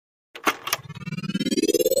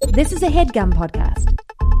This is a HeadGum podcast.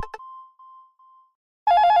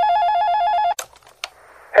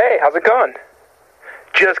 Hey, how's it going?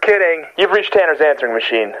 Just kidding. You've reached Tanner's answering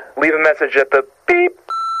machine. Leave a message at the beep.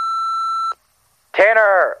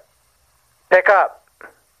 Tanner! Pick up.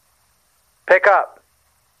 Pick up.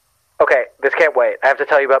 Okay, this can't wait. I have to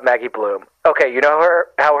tell you about Maggie Bloom. Okay, you know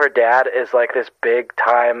how her dad is like this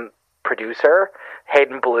big-time producer,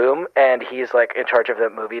 Hayden Bloom, and he's like in charge of the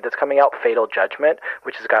movie that's coming out, Fatal Judgment,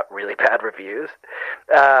 which has got really bad reviews.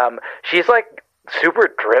 She's like super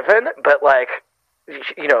driven, but like,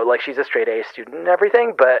 you know, like she's a straight A student and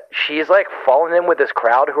everything, but she's like fallen in with this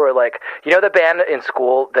crowd who are like, you know, the band in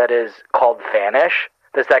school that is called Vanish?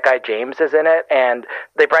 That guy James is in it, and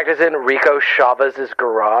they practice in Rico Chavez's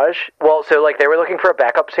garage. Well, so like they were looking for a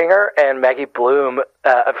backup singer, and Maggie Bloom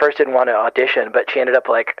at first didn't want to audition, but she ended up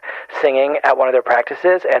like singing at one of their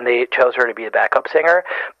practices, and they chose her to be the backup singer.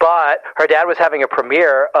 But her dad was having a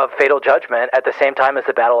premiere of Fatal Judgment at the same time as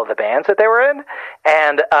the Battle of the Bands that they were in,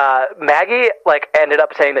 and Maggie like ended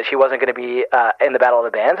up saying that she wasn't going to be in the Battle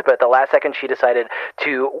of the Bands, but at the last second she decided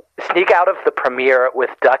to sneak out of the premiere with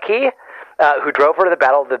Ducky, who drove her to the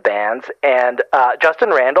Battle of the Bands, and Justin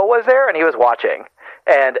Randall was there, and he was watching.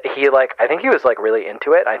 And he, like, I think he was, like, really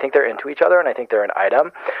into it. I think they're into each other, and I think they're an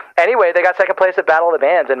item. Anyway, they got second place at Battle of the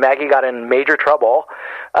Bands, and Maggie got in major trouble.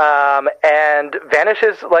 And Vanish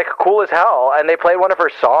is, like, cool as hell, and they played one of her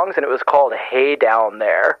songs, and it was called Hey Down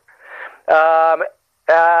There.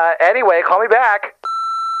 Anyway, call me back.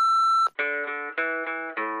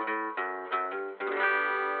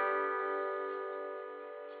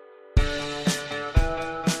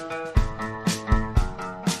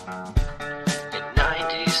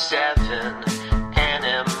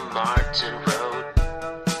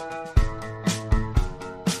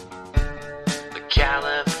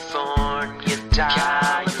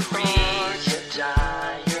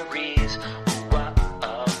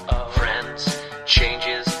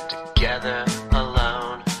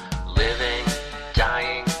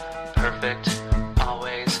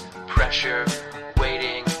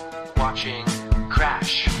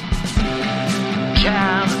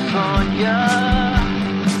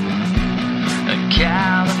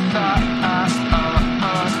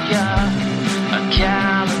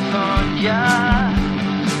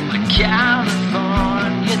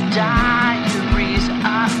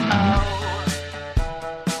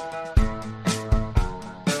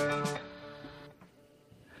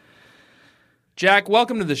 Jack,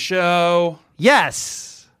 welcome to the show.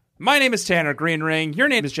 Yes. My name is Tanner Greenring. Your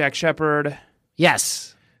name is Jack Shepard.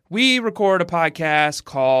 Yes. We record a podcast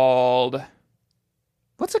called...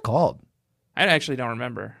 What's it called? I actually don't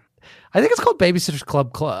remember. I think it's called Babysitter's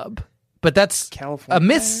Club. But that's California a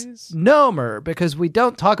misnomer because we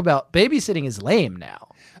don't talk about babysitting is lame now.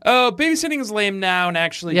 Oh, babysitting is lame now, and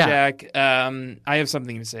actually, Yeah. Jack, I have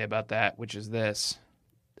something to say about that, which is this.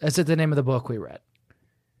 Is it the name of the book we read?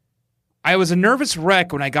 I was a nervous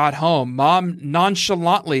wreck when I got home. Mom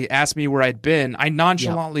nonchalantly asked me where I'd been. I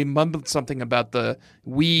nonchalantly mumbled something about the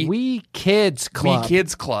We Kids Club. We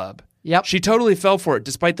Kids Club. Yep. She totally fell for it,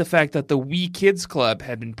 despite the fact that the We Kids Club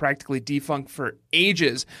had been practically defunct for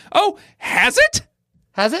ages. Oh, has it?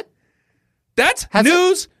 Has it? That's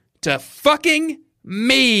news to fucking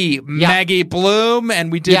me, Maggie Bloom.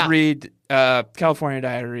 And we did read California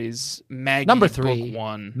Diaries, Maggie, Number 3. Book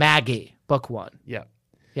 1. Maggie, Book 1. Yeah.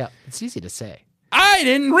 Yeah, it's easy to say. I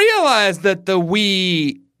didn't realize that the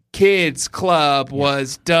We Kids Club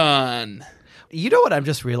was done. You know what I'm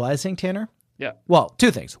just realizing, Tanner? Yeah. Well, two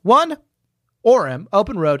things. One, Orem,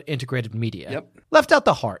 Open Road Integrated Media, left out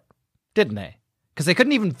the heart, didn't they? Because they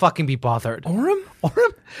couldn't even fucking be bothered.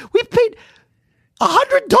 Orem? We paid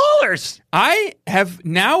 $100. I have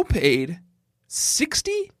now paid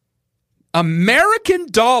 60 American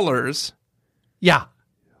dollars. Yeah.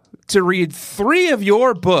 To read 3 of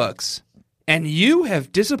your books, and you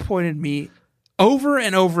have disappointed me over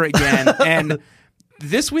and over again. And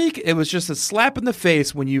this week, it was just a slap in the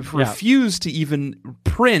face when you refused to even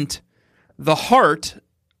print the heart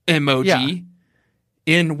emoji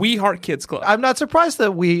in We Heart Kids Club. I'm not surprised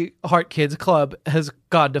that We Heart Kids Club has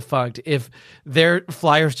gone defunct if their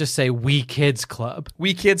flyers just say We Kids Club.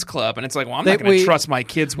 We Kids Club. And it's like, well, I'm not going to trust my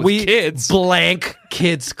kids with kids. Blank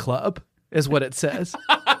Kids Club is what it says.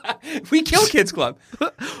 We Kill Kids Club.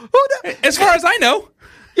 As far as I know.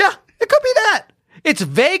 Yeah, it could be that. It's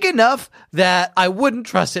vague enough that I wouldn't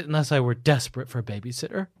trust it unless I were desperate for a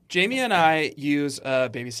babysitter. Jamie and I use a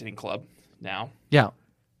babysitting club now. Yeah.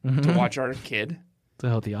 To watch our kid.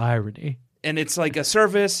 Oh, the irony. And it's like a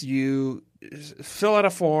service. You fill out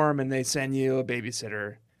a form and they send you a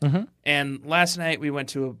babysitter. Mm-hmm. And last night we went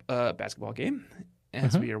to a basketball game.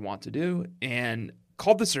 as we are wont to do, and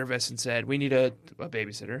called the service and said, we need a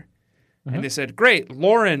babysitter. And they said, great,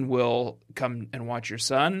 Lauren will come and watch your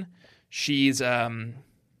son. She's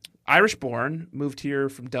Irish-born, moved here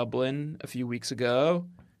from Dublin a few weeks ago,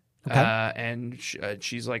 and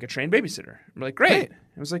she's like a trained babysitter. I'm like, great.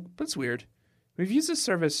 I was like, that's weird. We've used this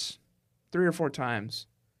service 3 or 4 times,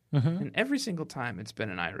 and every single time it's been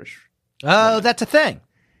an Irish. Oh, that's a thing.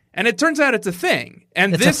 And it turns out it's a thing.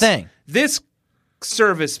 And it's a thing. This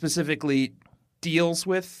service specifically deals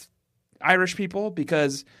with Irish people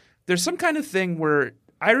because there's some kind of thing where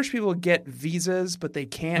Irish people get visas, but they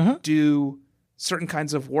can't do certain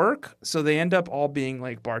kinds of work. So they end up all being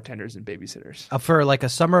like bartenders and babysitters. For like a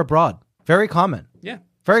summer abroad. Very common. Yeah.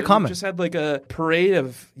 Very common. We just had like a parade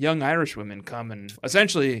of young Irish women come and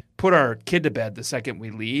essentially put our kid to bed the second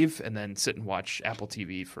we leave and then sit and watch Apple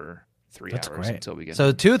TV for 3 hours until we get So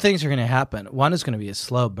home. 2 things are going to happen. One is going to be a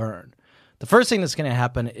slow burn. The first thing that's going to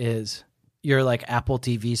happen is your like Apple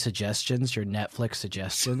TV suggestions, your Netflix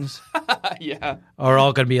suggestions Yeah. are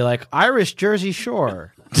all going to be like Irish Jersey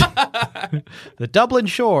Shore, the Dublin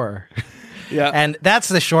Shore. Yeah. And that's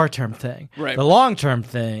the short-term thing. Right. The long-term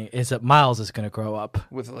thing is that Miles is going to grow up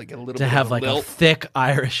With like a little to bit have of a like lilt. a thick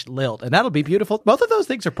Irish lilt, and that'll be beautiful. Both of those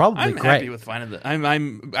things are probably I'm great. happy with finding that.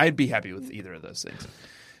 I'd be happy with either of those things.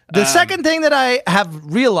 The second thing that I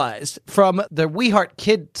have realized from the We Heart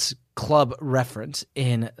Kids Club reference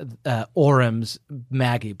in Orem's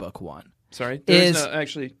Maggie book 1. Sorry.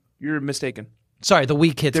 Actually, you're mistaken. Sorry, the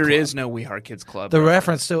We Kids There Club. is no We Heart Kids Club. The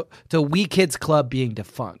reference to We Kids Club being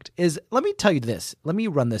defunct is, let me tell you this. Let me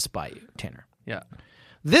run this by you, Tanner. Yeah.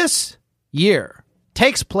 This year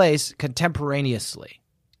takes place contemporaneously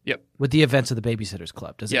Yep. with the events of the Babysitters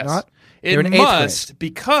Club, does it not? It They're in 8th must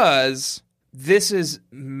because this is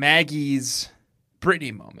Maggie's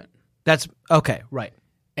Britney moment. That's okay, right.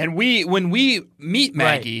 And when we meet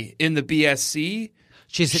Maggie in the BSC,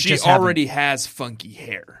 She just already has funky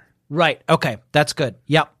hair. Right. Okay. That's good.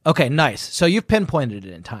 Yep. Okay. Nice. So you've pinpointed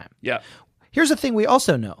it in time. Yeah. Here's the thing we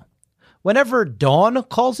also know. Whenever Dawn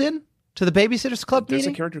calls in to the Babysitters Club There's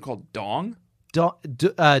meeting, a character called Dong.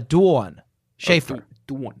 Dawn Schaefer.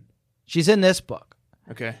 Dawn. She's in this book.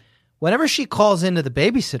 Okay. Whenever she calls into the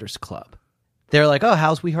Babysitters Club, they're like, oh,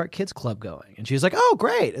 how's We Heart Kids Club going? And she's like, oh,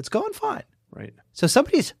 great. It's going fine. Right. So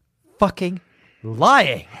somebody's fucking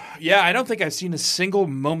lying. Yeah, I don't think I've seen a single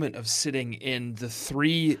moment of sitting in the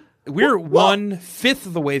 3... We're 1/5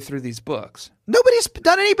 of the way through these books. Nobody's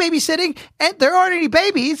done any babysitting, and there aren't any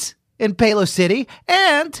babies in Palo City.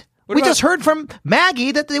 And we just heard from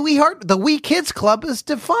Maggie that the We Kids Club is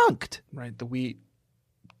defunct. Right, the We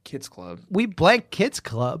Kids Club. We blank Kids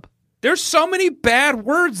Club. There's so many bad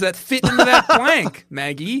words that fit into that blank,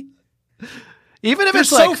 Maggie. Even if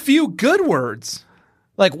There's it's like so few good words.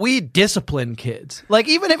 like we discipline kids. Like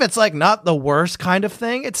even if it's like not the worst kind of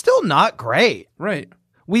thing, it's still not great. Right.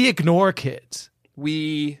 We ignore kids.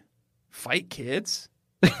 We fight kids.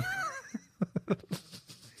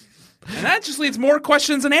 And that just leads more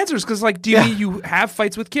questions than answers. Because, like, do you mean you have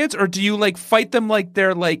fights with kids, or do you like fight them like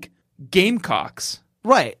they're like gamecocks?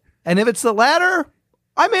 Right. And if it's the latter,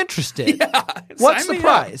 I'm interested. Yeah, What's sign the me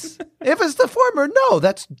price? If it's the former, no,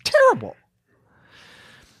 that's terrible.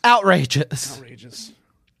 Outrageous. Outrageous.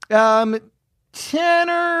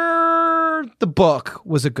 Tanner, the book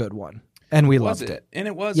was a good one, and we loved it. And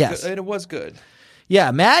it was. Yes. Good. And it was good.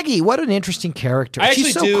 Yeah, Maggie, what an interesting character. I actually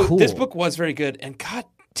She's so do. cool. This book was very good, and god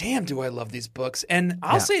damn, do I love these books. And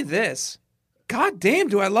I'll say this: god damn,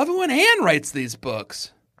 do I love it when Anne writes these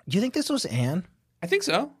books. Do you think this was Anne? I think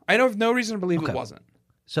so. I have no reason to believe it wasn't.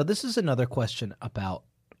 So this is another question about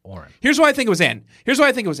Orem. Here's why I think it was Anne.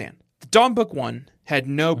 The Dawn Book 1 had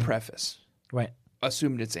no preface. Right.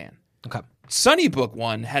 Assumed it's Anne. Okay. Sunny Book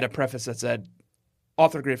 1 had a preface that said,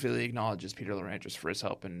 author gratefully acknowledges Peter Larangis for his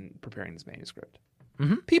help in preparing this manuscript.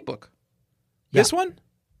 Mm-hmm. Pete Book. Yeah. This one,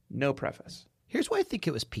 no preface. Here's why I think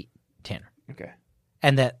it was Pete, Tanner. Okay.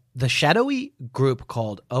 And that the shadowy group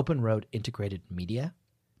called Open Road Integrated Media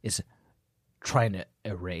is trying to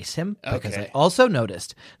erase him, because I also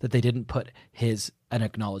noticed that they didn't put an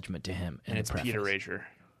acknowledgement to him in And it's the preface. Peter Erasure.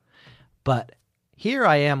 But here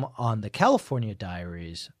I am on the California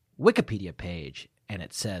Diaries Wikipedia page, and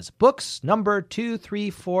it says books number 2,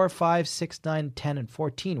 3, 4, 5, 6, 9, 10, and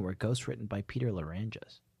 14 were ghostwritten by Peter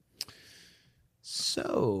Larangis.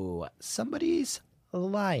 So somebody's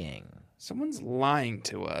lying. Someone's lying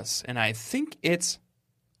to us, and I think it's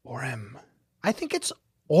Orem. I think it's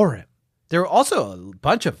Orem. There were also a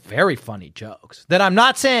bunch of very funny jokes that I'm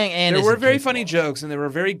not saying Anne There isn't were very capable funny of. jokes, and there were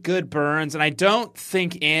very good burns, and I don't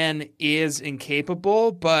think Anne is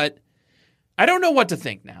incapable, but I don't know what to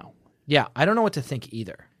think now. Yeah, I don't know what to think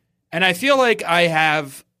either. And I feel like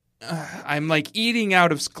I'm like eating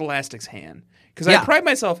out of Scholastic's hand. Because I pride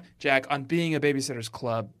myself, Jack, on being a Babysitter's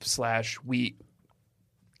Club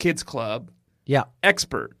 / kids club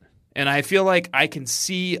expert. And I feel like I can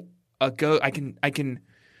see I can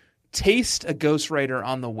taste a ghostwriter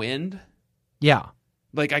on the wind. Yeah.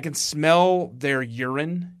 Like I can smell their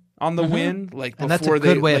urine on the wind. Like and before that's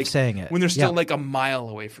a good way of saying it. When they're still like a mile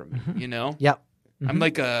away from me, you know? Yep. I'm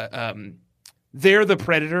like they're the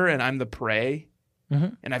predator and I'm the prey.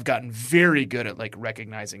 And I've gotten very good at like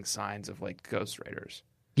recognizing signs of like ghostwriters.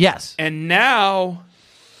 Yes. And now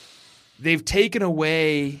they've taken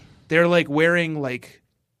away, they're like wearing like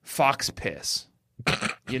fox piss.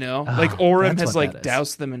 You know? Like Orem has like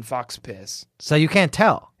doused them in fox piss. So you can't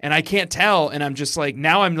tell. And I can't tell, and I'm just like,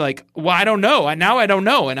 now I'm like, well, I don't know. Now I don't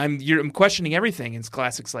know. And I'm questioning everything. And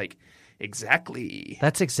Scholastic's like, exactly.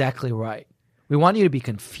 That's exactly right. We want you to be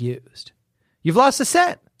confused. You've lost the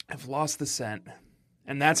scent. I've lost the scent.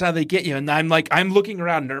 And that's how they get you. And I'm like, I'm looking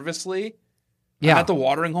around nervously. Yeah. I'm at the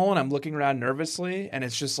watering hole and I'm looking around nervously. And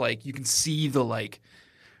it's just like, you can see the like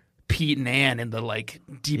Pete and Ann in the like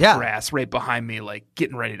deep grass right behind me, like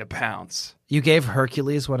getting ready to pounce. You gave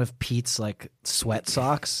Hercules one of Pete's like sweat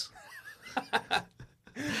socks.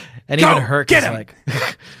 And even Hercules like,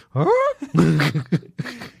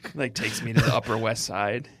 like takes me to the Upper West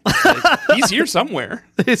Side. Like, he's here somewhere.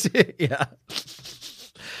 Yeah.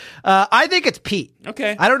 I think it's Pete.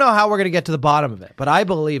 Okay. I don't know how we're going to get to the bottom of it, but I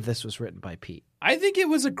believe this was written by Pete. I think it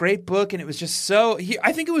was a great book, and it was just so.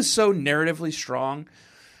 I think it was so narratively strong.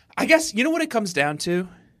 I guess you know what it comes down to.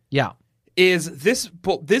 Yeah. Is this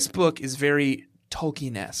book? This book is very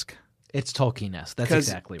Tolkien-esque. It's Tolkien-esque. That's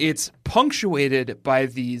exactly right. It's punctuated by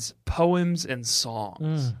these poems and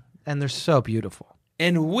songs, and they're so beautiful.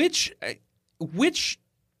 And which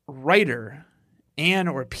writer, Anne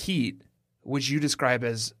or Pete, would you describe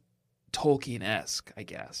as Tolkien-esque, I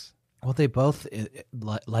guess? Well, they both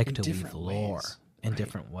like to weave lore in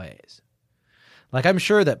different ways. Like, I'm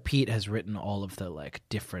sure that Pete has written all of the like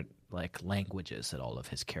different like languages that all of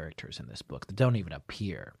his characters in this book that don't even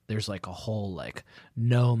appear. There's like a whole like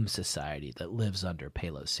gnome society that lives under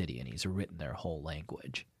Palos City, and he's written their whole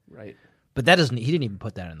language. Right. But he didn't even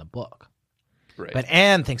put that in the book. Right. But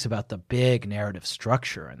Anne thinks about the big narrative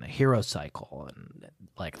structure and the hero cycle, and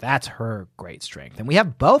like that's her great strength. And we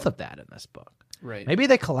have both of that in this book. Right. Maybe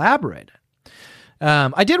they collaborated.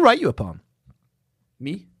 I did write you a poem.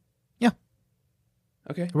 Me? Yeah.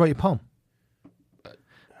 Okay. I wrote you a poem.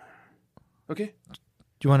 Okay.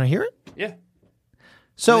 Do you want to hear it? Yeah.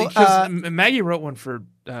 So Maggie wrote one for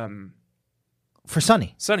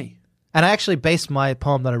Sunny. Sunny. And I actually based my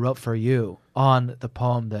poem that I wrote for you on the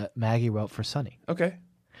poem that Maggie wrote for Sunny. Okay.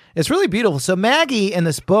 It's really beautiful. So Maggie in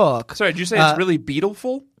this book. Sorry, did you say it's really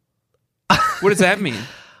beautiful? What does that mean?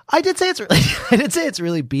 I did say it's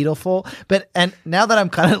really beautiful, and now that I'm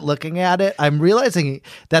kind of looking at it, I'm realizing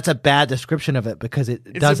that's a bad description of it because it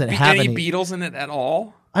doesn't have any Beatles in it at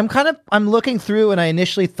all. I'm looking through, and I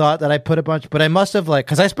initially thought that I put a bunch, but I must have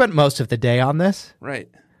because I spent most of the day on this, right?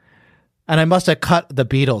 And I must have cut the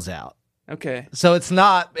Beatles out. Okay. So it's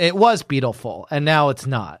not. It was beautiful, and now it's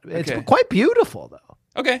not. It's quite beautiful though.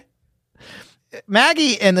 Okay.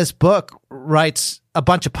 Maggie in this book writes a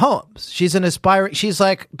bunch of poems. She's an aspiring. She's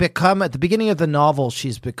like become at the beginning of the novel.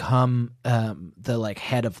 She's become the like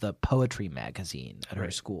head of the poetry magazine at her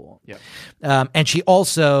school. Yeah. And she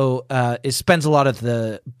also spends a lot of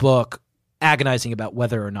the book agonizing about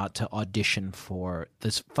whether or not to audition for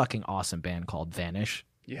this fucking awesome band called Vanish.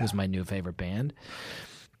 Yeah. Who's my new favorite band.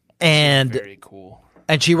 And very cool.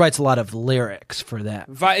 And she writes a lot of lyrics for that.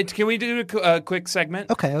 Can we do a quick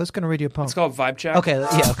segment? Okay, I was going to read you a poem. It's called Vibe Check. Okay,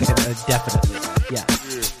 yeah, okay, definitely. Yeah.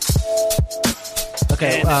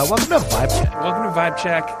 Okay, welcome to Vibe Check. Welcome to Vibe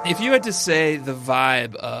Check. If you had to say the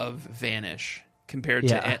vibe of Vanish compared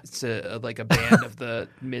to like a band of the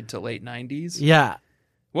mid to late 90s,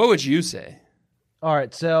 what would you say? All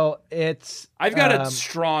right, so it's... I've got a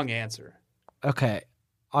strong answer. Okay,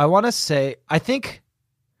 I want to say, I think...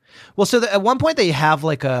 Well, so at one point they have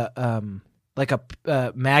like a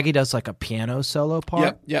Maggie does like a piano solo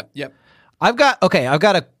part. Yep. I've got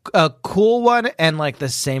a cool one and like the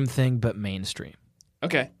same thing but mainstream.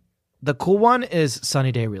 Okay. The cool one is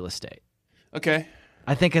Sunny Day Real Estate. Okay.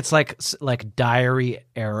 I think it's like Diary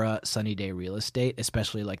era Sunny Day Real Estate,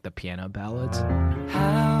 especially like the piano ballads.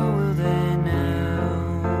 How will they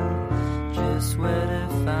know just where to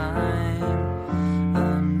find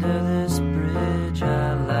under this bridge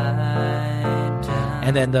I lie down?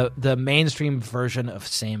 And then the mainstream version of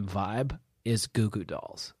same vibe is Goo Goo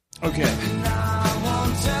Dolls. Okay.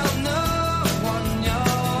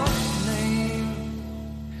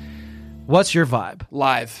 What's your vibe?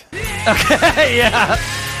 Live. Okay, yeah.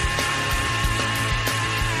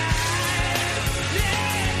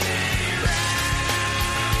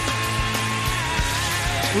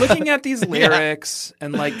 Looking at these lyrics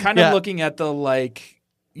and like kind of Yeah. looking at the like,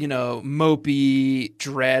 you know, mopey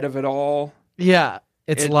dread of it all. Yeah,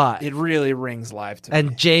 it's live. It really rings live to me.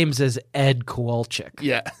 And James is Ed Kowalczyk.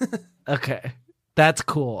 Yeah. Okay. That's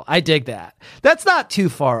cool. I dig that. That's not too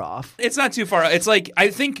far off. It's not too far. It's like, I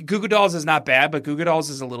think Goo Goo Dolls is not bad, but Goo Goo Dolls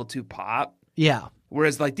is a little too pop. Yeah.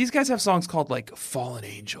 Whereas like these guys have songs called like Fallen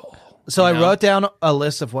Angel. So you I know? wrote down a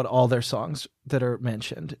list of what all their songs that are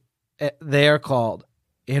mentioned. They are called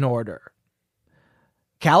in order.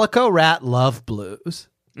 Calico Rat Love Blues.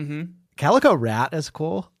 Mm-hmm. Calico Rat is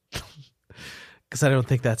cool. Because I don't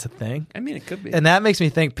think that's a thing. I mean, it could be. And that makes me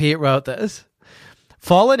think Pete wrote this.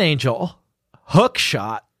 Fallen Angel, Hook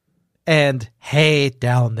Shot, and Hey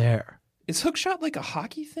Down There. Is Hookshot like a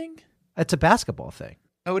hockey thing? It's a basketball thing.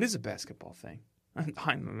 Oh, it is a basketball thing.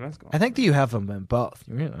 I'm a basketball. I think that you have them in both.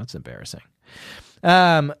 That's embarrassing.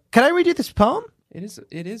 Can I read you this poem? It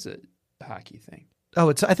is a hockey thing.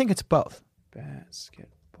 Oh, I think it's both.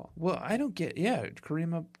 Basketball. Well, I don't get. Yeah,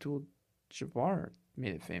 Kareem Abdul-Jabbar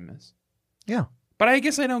made it famous. Yeah. But I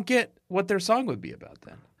guess I don't get what their song would be about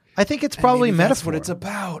then. I think it's probably Maybe metaphor. That's what it's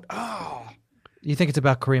about. Oh. You think it's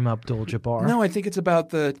about Kareem Abdul-Jabbar? No, I think it's about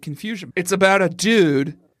the confusion. It's about a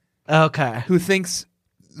dude Okay. who thinks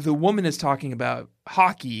the woman is talking about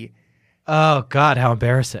hockey, Oh, God, how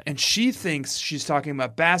embarrassing. and she thinks she's talking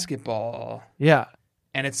about basketball. Yeah.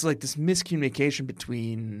 And it's like this miscommunication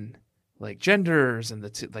between like genders and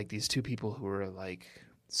these two people who are like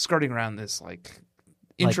skirting around this like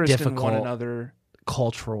interest in one difficult another.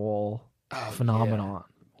 Cultural Oh, phenomenon.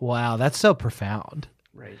 Wow, that's so profound.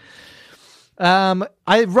 Right.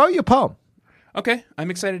 I wrote you a poem. Okay,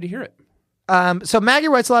 I'm excited to hear it. So Maggie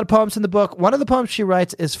writes a lot of poems in the book. One of the poems she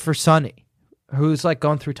writes is for Sonny, who's like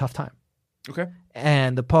going through a tough time. Okay.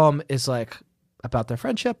 And the poem is like about their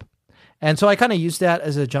friendship. And so I kind of used that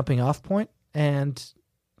as a jumping off point, and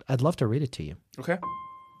I'd love to read it to you. Okay.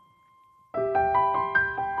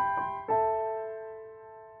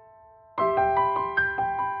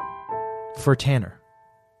 For Tanner.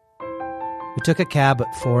 We took a cab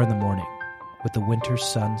at 4 a.m, with the winter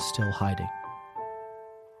sun still hiding.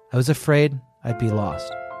 I was afraid I'd be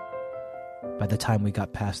lost by the time we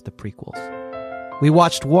got past the prequels. We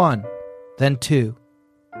watched 1, then 2,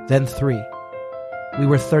 then 3. We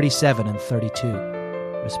were 37 and 32,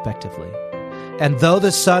 respectively. And though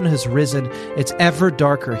the sun has risen, it's ever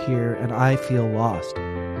darker here, and I feel lost.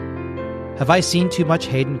 Have I seen too much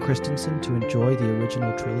Hayden Christensen to enjoy the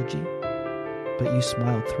original trilogy? But you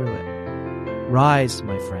smiled through it. Rise,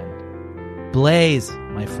 my friend. Blaze,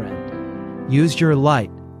 my friend. Use your light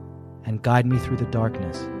and guide me through the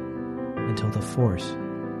darkness until the Force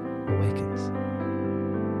awakens.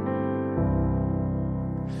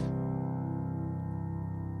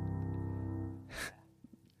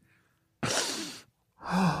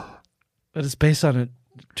 That is based on a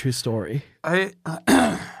true story. I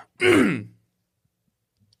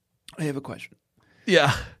have a question.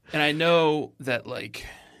 Yeah. And I know that, like,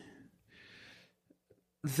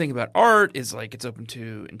 the thing about art is, like, it's open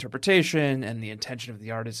to interpretation, and the intention of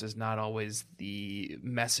the artist is not always the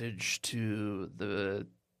message to the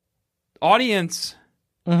audience.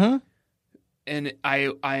 Mm-hmm. And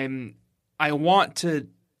I want to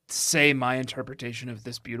say my interpretation of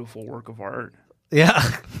this beautiful work of art Yeah.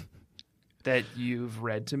 that you've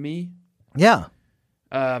read to me. Yeah.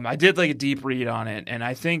 I did, like, a deep read on it, and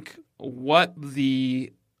I think what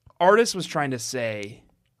the artist was trying to say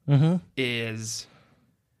is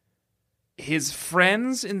his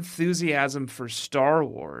friend's enthusiasm for Star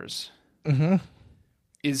Wars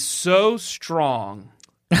is so strong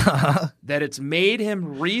that it's made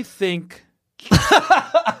him rethink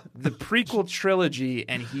the prequel trilogy,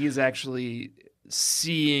 and he is actually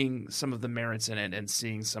seeing some of the merits in it and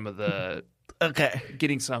seeing some of the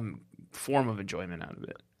getting some form of enjoyment out of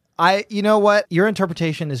it. You know what? Your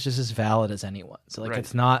interpretation is just as valid as anyone's. So, like, Right.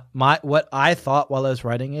 it's not what I thought while I was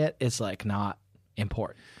writing it is like not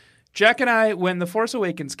important. Jack and I, when The Force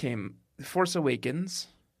Awakens came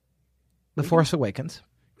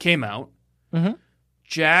out,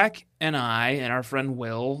 Jack and I and our friend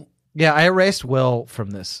Will. Yeah, I erased Will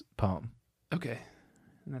from this poem. Okay,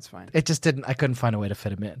 that's fine. It just didn't. I couldn't find a way to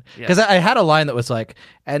fit him in Yeah. because I had a line that was like,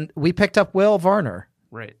 and we picked up Will Varner,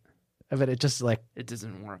 Right. but it just like It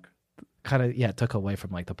doesn't work. kind of took away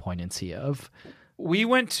from like the poignancy of. We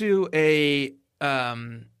went to a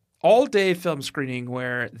all-day film screening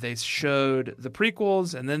where they showed the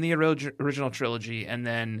prequels and then the original trilogy, and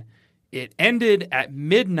then it ended at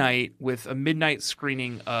midnight with a midnight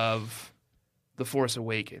screening of The Force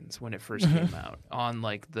Awakens when it first came out on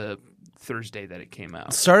like the Thursday that it came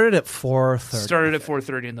out. Started at 4:30. Started at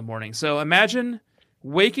 4:30 in the morning. So imagine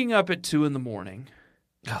waking up at 2 in the morning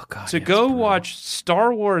Oh God! to yeah, go it's brutal. watch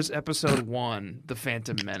Star Wars Episode 1, The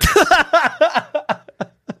Phantom Menace.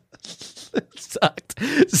 It sucked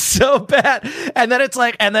so bad, and then it's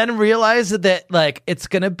like, and then realize that like it's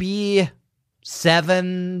gonna be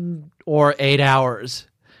 7 or 8 hours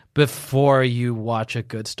before you watch a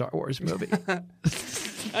good Star Wars movie.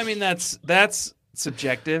 I mean, that's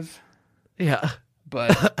subjective, Yeah.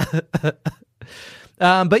 but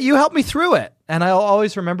But you helped me through it, and I'll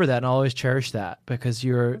always remember that, and I'll always cherish that because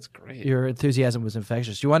that's great. your enthusiasm was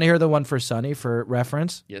infectious. You want to hear the one for Sunny for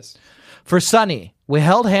reference? Yes. For Sunny, we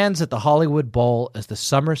held hands at the Hollywood Bowl as the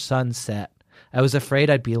summer sun set. I was afraid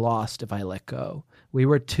I'd be lost if I let go. We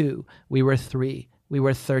were 2. We were 3. We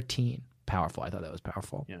were 13. Powerful. I thought that was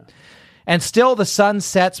powerful. Yeah. And still the sun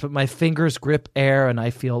sets, but my fingers grip air and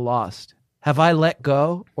I feel lost. Have I let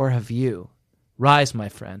go or have you? Rise, my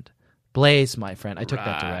friend. Blaze, my friend. I took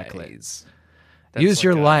that directly. Rise. Use That's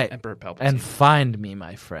your like, light Emperor Palpatine. and find me,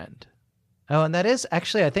 my friend. Oh, and that is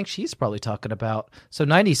actually, I think she's probably talking about. So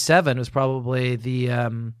 97 was probably the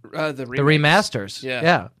remasters.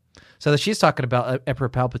 Yeah. So she's talking about Emperor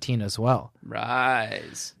Palpatine as well.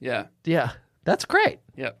 Rise. Yeah. Yeah, that's great.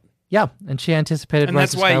 Yep. Yeah, and she anticipated. And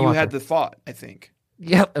Rise that's of why you Skywalker. had the thought, I think.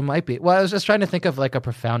 Yeah, it might be. Well, I was just trying to think of like a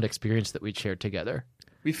profound experience that we'd shared together.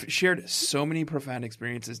 We've shared so many profound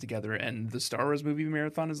experiences together, and the Star Wars movie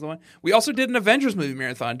marathon is the one. We also did an Avengers movie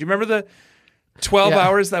marathon. Do you remember the 12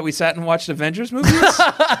 hours that we sat and watched Avengers movies?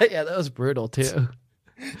 Yeah, that was brutal too.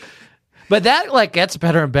 But that like gets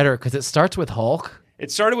better and better because it starts with Hulk.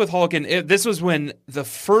 It started with Hulk, and this was when the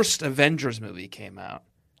first Avengers movie came out.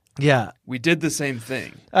 Yeah. We did the same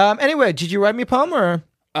thing. Anyway, did you write me a poem or?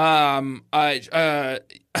 I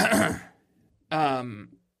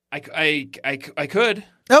could.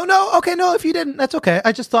 Oh no, okay, no. If you didn't, that's okay.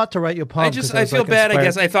 I just thought to write you a poem. I feel bad. I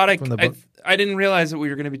guess I thought from the book. I didn't realize that we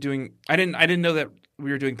were going to be doing. I didn't know that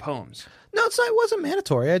we were doing poems. No, it wasn't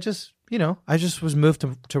mandatory. I just was moved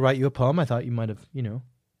to write you a poem. I thought you might have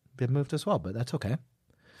been moved as well, but that's okay.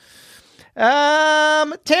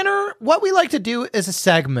 Tanner, what we like to do is a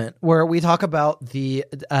segment where we talk about the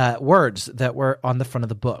words that were on the front of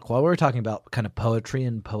the book. While we were talking about kind of poetry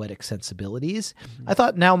and poetic sensibilities, I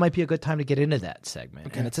thought now might be a good time to get into that segment.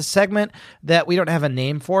 Okay. And it's a segment that we don't have a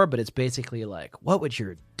name for, but it's basically like, what would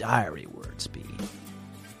your diary words be?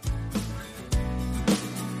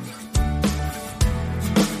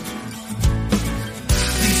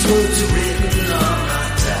 These words are written on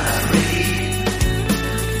our diary.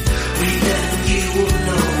 You will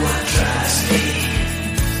know what drives me.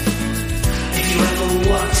 If you ever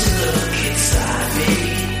want to look inside me,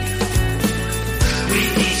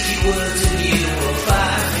 read these few words and you will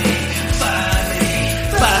find me, find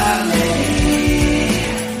me.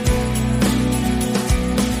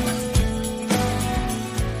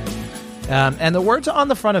 And the words on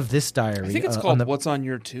the front of this diary. I think it's called "What's on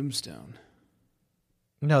Your Tombstone."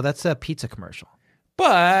 No, that's a pizza commercial.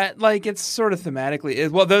 But like it's sort of thematically.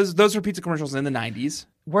 Well, those were pizza commercials in the 90s.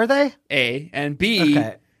 Were they? A and B.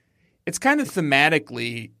 Okay. It's kind of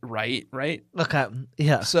thematically right. Okay.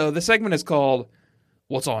 Yeah. So the segment is called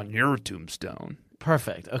 "What's on Your Tombstone."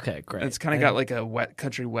 Perfect. Okay. Great. It's kind of got like a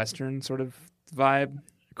country western sort of vibe.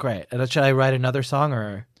 Great. And should I write another song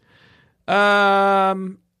or?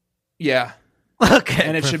 Yeah. Okay.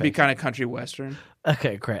 And it should be perfect. kind of country western.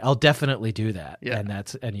 Okay, great. I'll definitely do that. Yeah.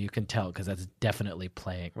 And you can tell because that's definitely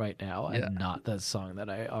playing right now Yeah. and not the song that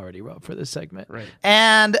I already wrote for this segment. Right.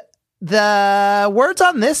 And the words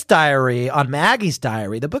on this diary, on Maggie's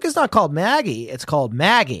diary, the book is not called Maggie, it's called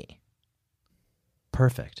Maggie.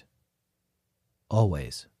 Perfect.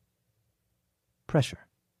 Always. Pressure.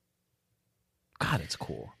 God, it's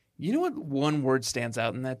cool. You know what one word stands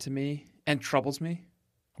out in that to me and troubles me?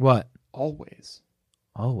 What? Always.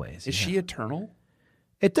 Always. Is she eternal?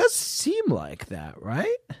 It does seem like that,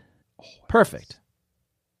 right? Always. Perfect.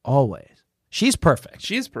 Always. She's perfect.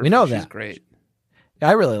 She's perfect. We know She's that. great.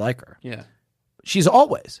 I really like her. Yeah. She's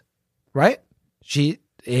always, right? She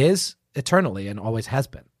is eternally and always has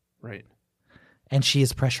been. Right. And she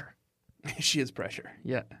is pressure. She is pressure.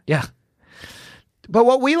 Yeah. Yeah. But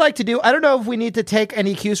what we like to do, I don't know if we need to take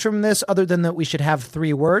any cues from this other than that we should have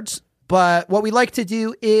 3 words. But what we like to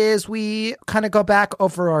do is we kind of go back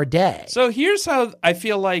over our day. So here's how I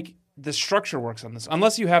feel like the structure works on this,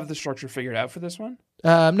 unless you have the structure figured out for this one.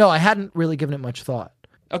 No, I hadn't really given it much thought.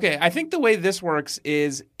 Okay, I think the way this works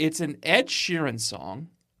is it's an Ed Sheeran song,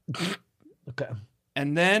 Okay.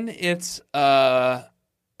 And then it's a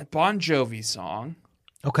Bon Jovi song.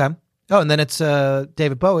 Okay. Oh, and then it's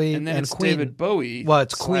David Bowie And then it's Queen. David Bowie. Well,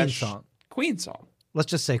 it's Queen song. Queen song. Let's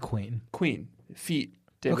just say Queen. Queen. Feet.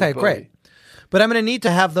 David Okay, Bowie. great. But I'm going to need to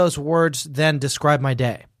have those words then describe my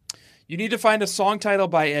day. You need to find a song title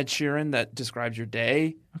by Ed Sheeran that describes your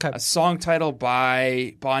day. Okay. A song title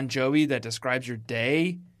by Bon Jovi that describes your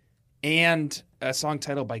day. And a song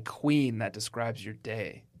title by Queen that describes your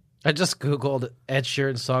day. I just Googled Ed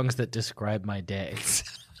Sheeran songs that describe my day.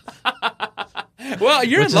 Well,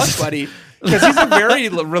 you're in luck, buddy, because he's a very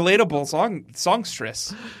relatable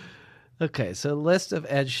songstress. Okay, so list of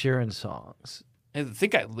Ed Sheeran songs. I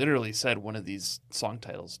think I literally said one of these song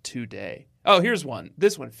titles today. Oh, here's one.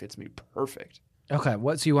 This one fits me perfect. Okay,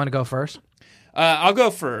 so you want to go first? I'll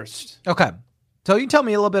go first. Okay. So you tell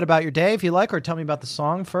me a little bit about your day if you like, or tell me about the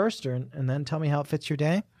song first, and then tell me how it fits your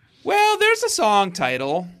day. Well, there's a song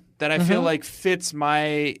title that I feel like fits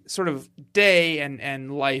my sort of day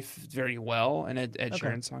and life very well, an Ed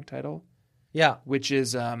Sheeran song title. Yeah. Which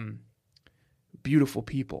is Beautiful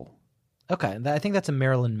People. Okay, I think that's a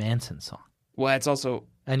Marilyn Manson song. Well, it's also...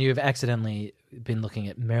 And you've accidentally been looking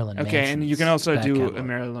at Marilyn Manson. Okay, and you can also do catalog. a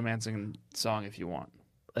Marilyn Manson song if you want.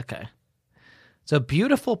 Okay. So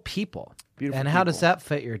Beautiful People. Beautiful and how does People. that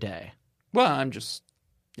fit your day? Well, I'm just,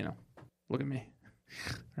 look at me.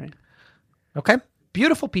 Right? Okay.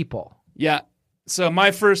 Beautiful People. Yeah. So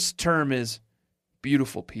my first term is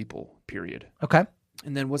Beautiful People, period. Okay.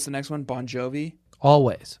 And then what's the next one? Bon Jovi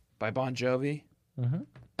Always. by Bon Jovi. Mm-hmm.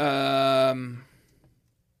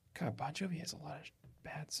 God, Bon Jovi has a lot of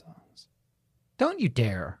bad songs. Don't you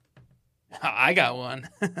dare. I got one.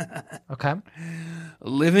 Okay.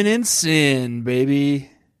 Living in Sin, baby.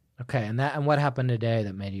 Okay, and what happened today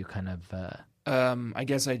that made you kind of I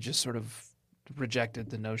guess I just sort of rejected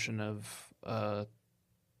the notion of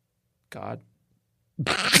God.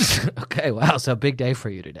 Okay, wow, so big day for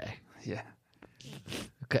you today. Yeah.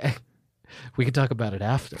 Okay. We can talk about it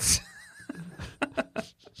after.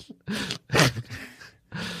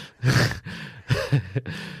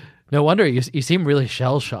 No wonder you seem really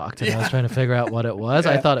shell-shocked, and I was trying to figure out what it was.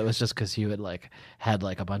 Yeah. I thought it was just because you had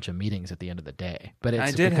a bunch of meetings at the end of the day. But it's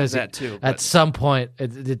I did have because that too. at some point,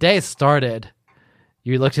 the day started,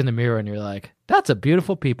 you looked in the mirror and you're like, that's a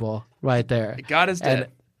beautiful people right there. God is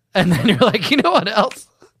dead. And then you're like, you know what else?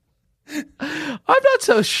 I'm not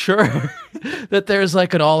so sure that there's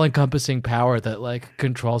like an all-encompassing power that like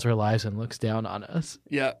controls our lives and looks down on us.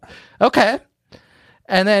 Yeah. Okay.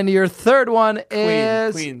 And then your third one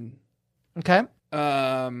is Queen. Okay.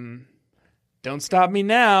 Don't Stop Me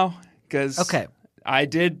Now, because I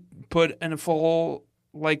did put in a full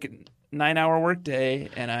 9-hour workday,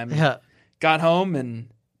 and I got home, and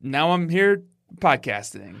now I'm here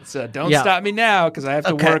podcasting. So don't stop me now, because I have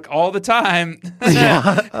to work all the time.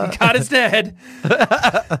 God is dead.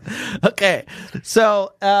 Okay.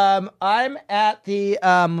 So I'm at the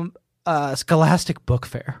Scholastic Book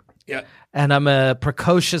Fair. Yeah. And I'm a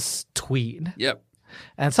precocious tween. Yep.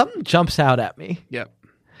 And something jumps out at me. Yep.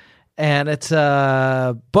 And it's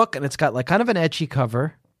a book, and it's got like kind of an edgy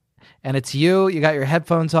cover. And it's you got your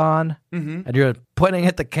headphones on, and you're pointing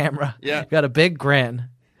at the camera. Yeah. You got a big grin.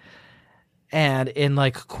 And in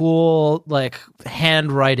like cool, like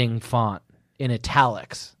handwriting font in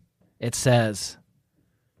italics, it says,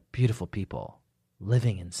 "Beautiful people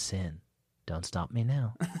living in sin. Don't stop me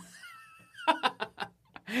now."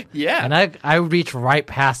 Yeah. And I reach right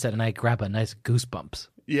past it and I grab a nice Goosebumps.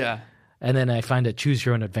 Yeah. And then I find a Choose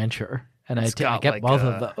Your Own Adventure. And I get both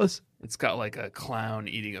of those. It's got like a clown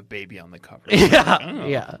eating a baby on the cover.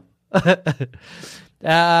 Yeah.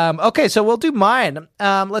 Yeah. Okay, so we'll do mine.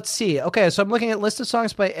 Let's see. Okay, so I'm looking at list of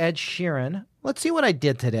songs by Ed Sheeran. Let's see what I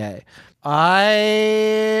did today.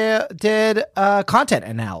 I did content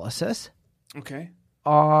analysis. Okay.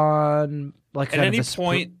 On like at any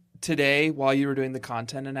point today while you were doing the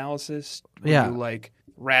content analysis, were you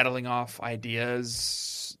rattling off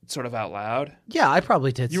ideas sort of out loud? Yeah, I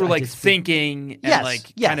probably did. You were thinking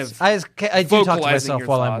and kind of I do talk to vocalizing myself your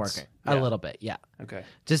while I'm thoughts. working. Yeah. A little bit, yeah. Okay.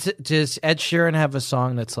 Does Ed Sheeran have a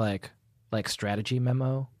song that's like strategy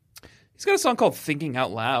memo? He's got a song called Thinking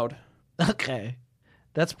Out Loud. Okay.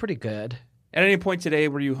 That's pretty good. At any point today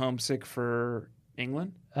were you homesick for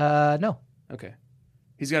England? No. Okay.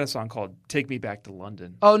 He's got a song called Take Me Back to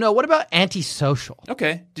London. Oh, no. What about Antisocial?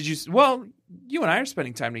 Okay. Well, you and I are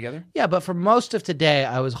spending time together. Yeah, but for most of today,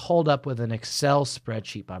 I was holed up with an Excel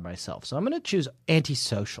spreadsheet by myself. So I'm going to choose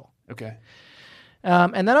Antisocial. Okay.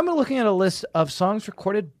 And then I'm looking at a list of songs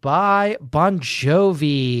recorded by Bon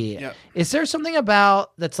Jovi. Yep. Is there something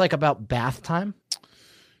that's about bath time?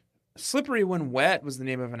 Slippery When Wet was the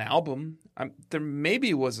name of an album. There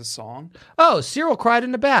maybe was a song. Oh, Cyril cried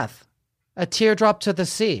in the bath. A teardrop to the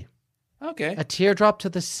sea. Okay. A teardrop to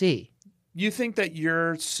the sea. You think that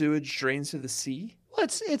your sewage drains to the sea? Well,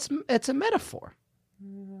 it's a metaphor.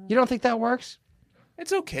 You don't think that works?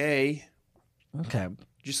 It's okay. Okay. Did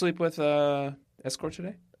you sleep with escort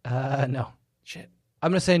today? No. Shit.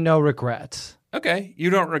 I'm gonna say no regrets. Okay. You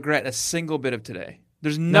don't regret a single bit of today.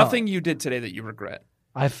 There's nothing you did today that you regret.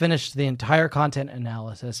 I finished the entire content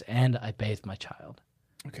analysis and I bathed my child.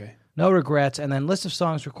 Okay. No regrets. And then list of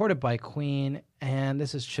songs recorded by Queen. And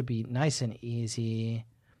this should be nice and easy.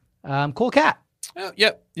 Cool Cat. Oh,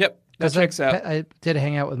 yep. That checks out. I did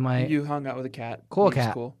hang out with my You hung out with a cat. Cool He was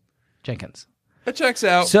Cat. Cool. Jenkins. That checks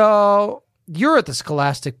out. So you're at the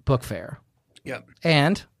Scholastic Book Fair. Yep.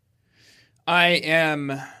 And I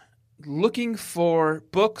am looking for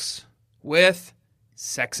books with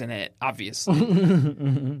sex in it,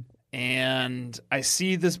 obviously. And I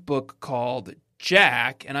see this book called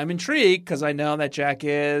Jack, and I'm intrigued because I know that Jack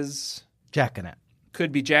is... jacking it.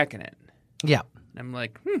 Could be jacking it. Yeah. And I'm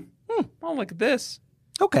like, I'll look at this.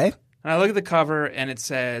 Okay. And I look at the cover, and it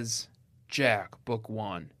says Jack, Book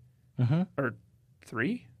 1. Mm-hmm. Or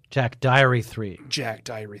 3? Jack Diary 3. Jack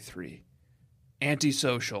Diary 3.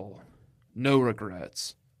 Antisocial. No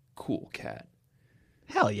regrets. Cool Cat.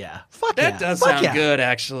 Hell yeah. Fuck That yeah. does Fuck sound yeah. good,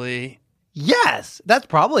 actually. Yes. That's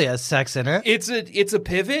probably has sex in it. It's a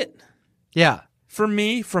pivot Yeah. for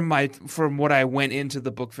me from what I went into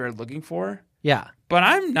the book fair looking for. Yeah. But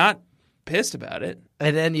I'm not pissed about it.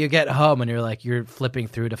 And then you get home and you're flipping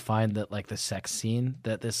through to find that like the sex scene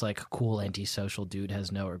that this like cool antisocial dude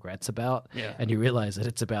has no regrets about. Yeah. And you realize that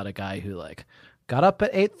it's about a guy who like got up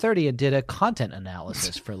at 8:30 and did a content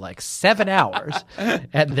analysis for like 7 hours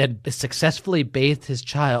and then successfully bathed his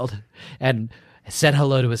child and said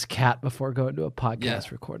hello to his cat before going to a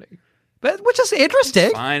podcast recording. But which is interesting.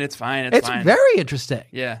 It's fine. It's fine. very interesting.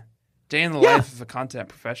 Yeah. Day in the life of a content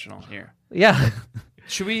professional here. Yeah.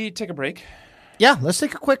 Should we take a break? Yeah, let's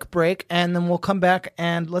take a quick break, and then we'll come back,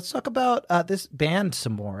 and let's talk about this band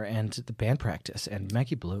some more, and the band practice, and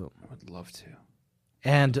Maggie Bloom. I would love to.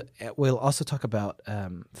 And we'll also talk about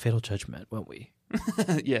Fatal Judgment, won't we?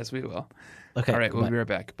 Yes, we will. Okay. All right, we'll bye. be right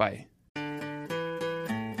back. Bye.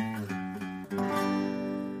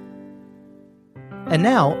 And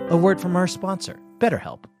now, a word from our sponsor,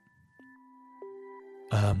 BetterHelp.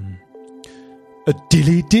 A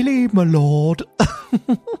dilly, my lord.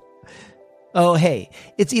 Oh, hey,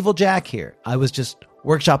 it's Evil Jack here. I was just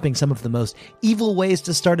workshopping some of the most evil ways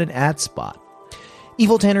to start an ad spot.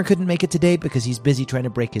 Evil Tanner couldn't make it today because he's busy trying to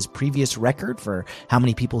break his previous record for how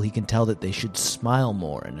many people he can tell that they should smile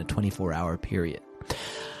more in a 24-hour period.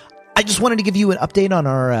 I just wanted to give you an update on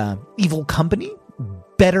our evil company,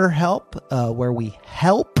 BetterHelp, where we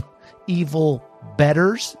help evil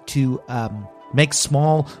bettors to make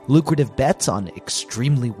small, lucrative bets on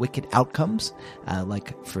extremely wicked outcomes.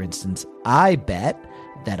 Like, for instance, I bet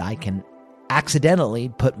that I can accidentally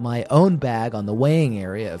put my own bag on the weighing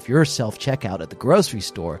area of your self-checkout at the grocery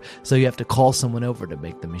store, so you have to call someone over to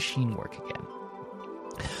make the machine work again.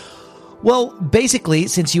 Well, basically,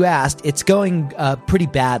 since you asked, it's going pretty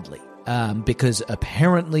badly. Because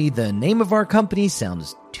apparently the name of our company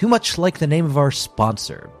sounds too much like the name of our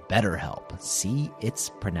sponsor, BetterHelp. See, it's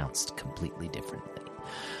pronounced completely differently.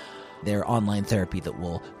 They're online therapy that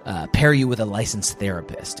will pair you with a licensed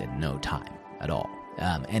therapist in no time at all.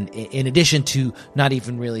 And in addition to not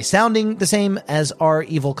even really sounding the same as our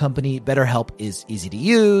evil company, BetterHelp is easy to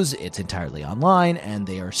use, it's entirely online, and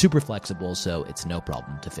they are super flexible, so it's no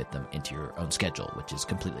problem to fit them into your own schedule, which is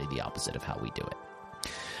completely the opposite of how we do it.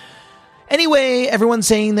 Anyway, everyone's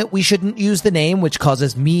saying that we shouldn't use the name, which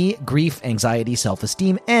causes me grief, anxiety,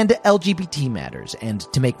 self-esteem, and LGBT matters. And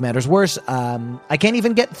to make matters worse, I can't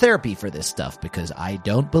even get therapy for this stuff because I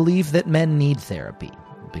don't believe that men need therapy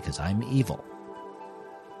because I'm evil.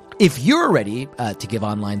 If you're ready to give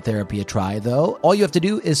online therapy a try, though, all you have to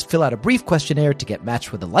do is fill out a brief questionnaire to get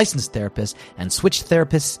matched with a licensed therapist and switch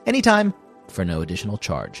therapists anytime for no additional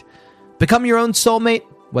charge. Become your own soulmate,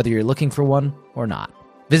 whether you're looking for one or not.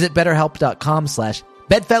 Visit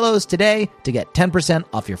BetterHelp.com/Bedfellows today to get 10%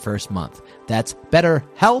 off your first month. That's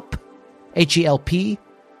BetterHelp,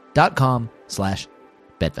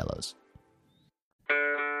 HELP.com/Bedfellows.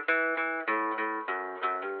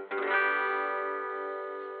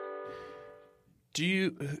 Who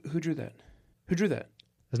drew that? Who drew that?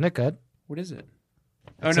 Isn't it good? What is it?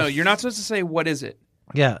 Oh, no, you're not supposed to say, what is it?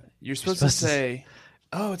 Yeah. You're supposed to say,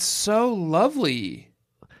 oh, it's so lovely.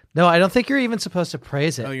 No, I don't think you're even supposed to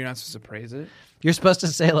praise it. Oh, you're not supposed to praise it? You're supposed to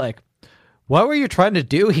say, like, What were you trying to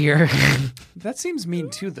do here? That seems mean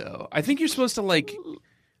too, though. I think you're supposed to like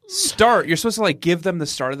start. You're supposed to like give them the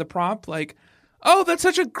start of the prompt. Like, oh, that's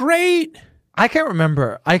such a great. I can't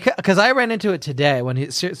remember. Because I ran into it today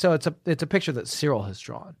when so it's a picture that Cyril has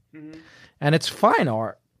drawn, and it's fine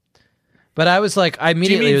art. But I was like, I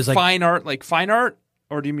immediately do you mean was like, fine art,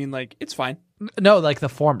 or do you mean like it's fine? No, like the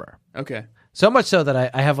former. Okay. So much so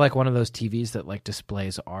that I have like one of those TVs that like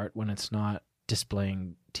displays art when it's not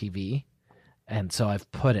displaying TV. And so I've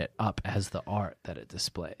put it up as the art that it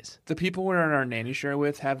displays. The people we're in our nanny share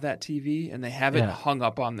with have that TV, and they have it hung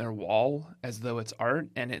up on their wall as though it's art.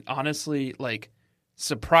 And it honestly, like,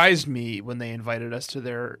 surprised me when they invited us to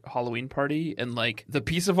their Halloween party, and like the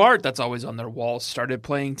piece of art that's always on their wall started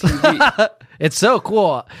playing TV. It's so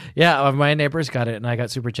cool. Yeah, my neighbors got it, and I got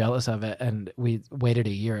super jealous of it. And we waited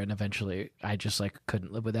a year, and eventually I just like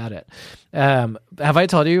couldn't live without it. Have I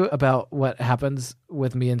told you about what happens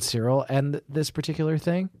with me and Cyril and this particular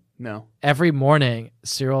thing? No. Every morning,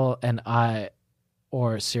 Cyril and I,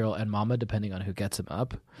 or Cyril and Mama, depending on who gets him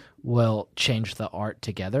up, will change the art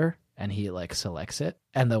together. And he like selects it.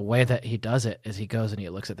 And the way that he does it is he goes and he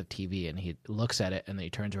looks at the TV and he looks at it and then he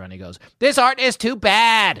turns around and he goes, "This art is too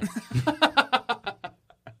bad."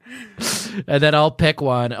 And then I'll pick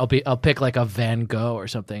one. I'll pick like a Van Gogh or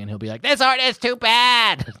something, and he'll be like, "This art is too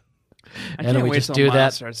bad." I can't wait till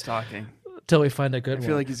Miles starts talking. Till we find a good one. I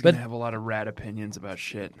feel like he's going to have a lot of rad opinions about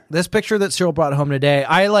shit. This picture that Cyril brought home today,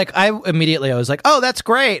 I immediately was like, "Oh, that's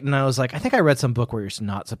great." And I was like, I think I read some book where you're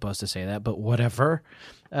not supposed to say that, but whatever.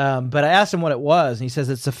 But I asked him what it was, and he says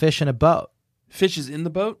it's a fish in a boat. Fish is in the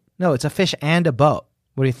boat? No, it's a fish and a boat.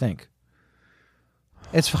 What do you think?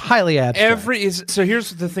 It's highly abstract. So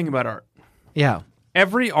here's the thing about art. Yeah.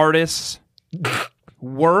 Every artist's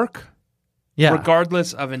work, Yeah.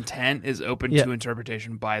 regardless of intent, is open to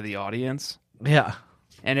interpretation by the audience. Yeah.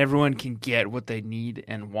 And everyone can get what they need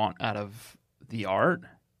and want out of the art.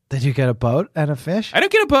 Did you get a boat and a fish? I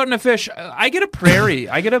don't get a boat and a fish. I get a prairie.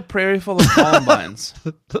 I get a prairie full of columbines.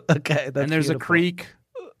 Okay. That's and there's beautiful. a creek.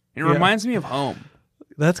 It reminds me of home.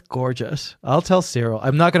 That's gorgeous. I'll tell Cyril.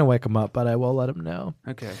 I'm not going to wake him up, but I will let him know.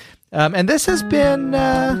 Okay. And this has been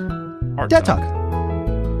Dad Talk.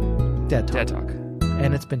 Dad Talk. Dad Talk.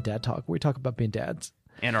 And it's been Dad Talk. We talk about being dads.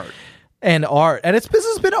 And art. And art. And this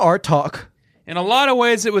has been Art Talk. In a lot of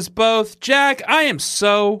ways, it was both. Jack, I am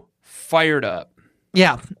so fired up.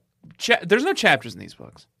 Yeah. There's no chapters in these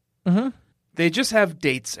books. Mm-hmm. They just have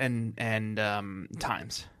dates and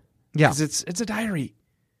times. Yeah. Because it's a diary.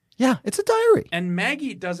 Yeah, it's a diary. And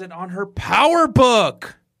Maggie does it on her power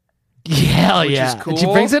book. Yeah, Which yeah. is cool. And she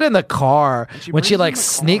brings it in the car. When she brings it like in the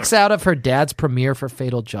sneaks car. out of her dad's premiere for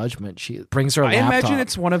Fatal Judgment, she brings her I laptop. imagine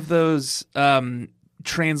it's one of those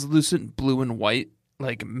translucent blue and white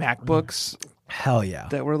like MacBooks Hell yeah.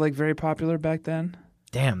 that were like very popular back then.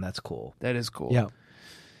 Damn, that's cool. That is cool. Yeah.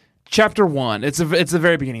 Chapter 1. It's the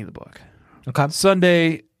very beginning of the book. Okay.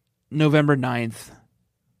 Sunday, November 9th,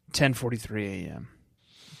 10:43 a.m.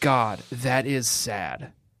 God, that is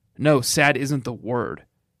sad. No, sad isn't the word.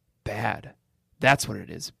 Bad. That's what it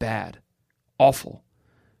is. Bad. Awful.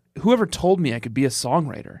 Whoever told me I could be a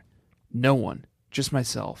songwriter? No one. Just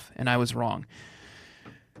myself. And I was wrong.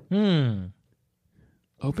 Open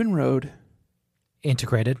Road.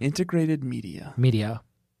 Integrated Media.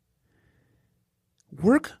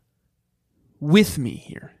 Work with me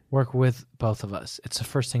here. Work with both of us. It's the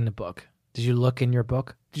first thing in the book. Did you look in your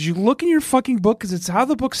book? Did you look in your fucking book? Because it's how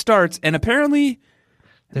the book starts. And apparently,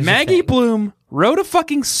 There's a Maggie thing. Bloom wrote a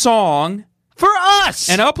fucking song For us!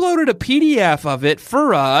 and uploaded a PDF of it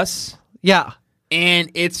for us. Yeah. And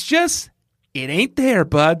it's just, it ain't there,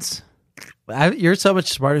 buds. You're so much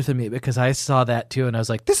smarter than me because I saw that too and I was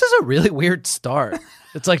like, this is a really weird start.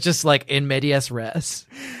 It's like just like in medias res.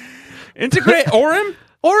 Integrate Orem?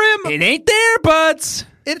 It ain't there, buds.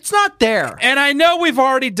 It's not there. And I know we've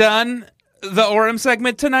already done the Orem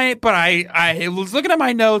segment tonight, but I was looking at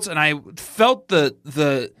my notes and I felt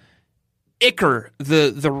the ichor,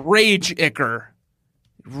 the rage ichor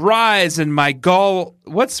rise in my gall.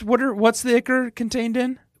 What's the ichor contained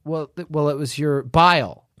in? Well, it was your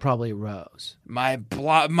bile probably rose. My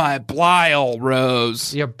bile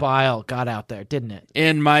rose Your bile got out there, didn't it?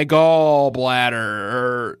 in my gallbladder.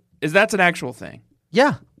 Or is that an actual thing?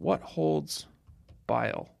 Yeah. What holds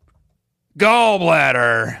bile?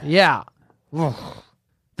 Gallbladder. Yeah. Ugh.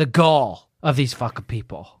 The gall of these fucking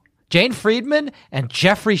people. Jane Friedman and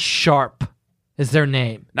Jeffrey Sharp is their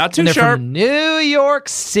name. Not too And they're sharp. From New York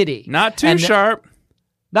City. Not too And sharp.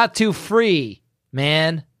 Not too free,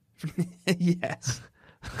 man. Yes.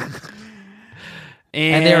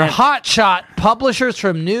 And they're hotshot publishers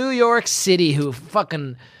from New York City who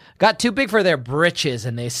fucking got too big for their britches,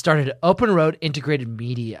 and they started Open Road Integrated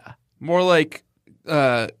Media. More like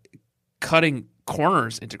Cutting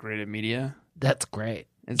Corners Integrated Media. That's great.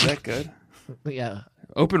 Is that good? Yeah.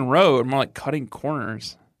 Open Road, more like Cutting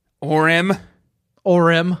Corners. Orem.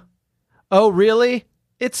 Oh, really?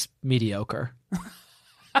 It's mediocre.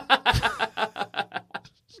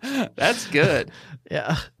 That's good.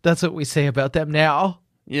 Yeah, that's what we say about them now,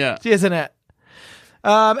 Yeah. isn't it?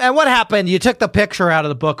 And what happened? You took the picture out of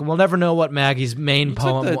the book, and we'll never know what Maggie's main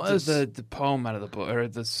poem was. The poem out of the book, or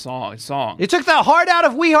the song. You took the heart out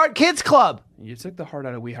of We Heart Kids Club. You took the heart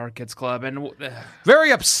out of We Heart Kids Club, and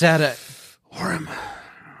Very upsetting. Orem.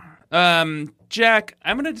 Jack,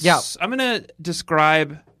 I'm gonna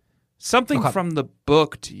describe something from the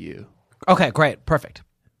book to you. Okay, great, perfect.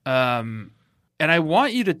 And I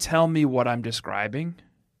want you to tell me what I'm describing.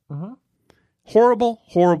 Mm-hmm. Horrible,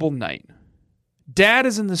 horrible night. Dad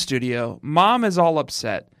is in the studio. Mom is all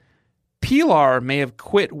upset. Pilar may have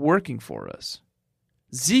quit working for us.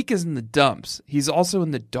 Zeke is in the dumps. He's also in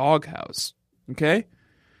the doghouse. Okay?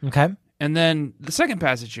 Okay. And then the second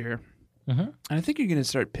passage here, Mm-hmm. and I think you're going to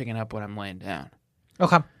start picking up what I'm laying down.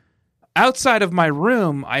 Okay. Outside of my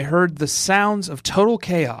room, I heard the sounds of total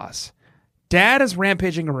chaos. Dad is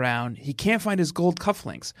rampaging around. He can't find his gold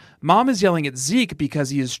cufflinks. Mom is yelling at Zeke because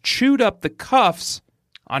he has chewed up the cuffs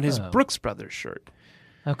on his Brooks Brothers shirt.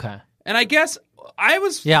 Okay. And I guess I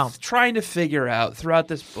was trying to figure out throughout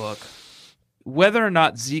this book whether or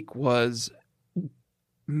not Zeke was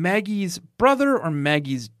Maggie's brother or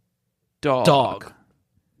Maggie's dog.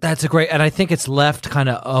 That's a great, and I think it's left kind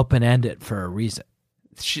of open-ended for a reason.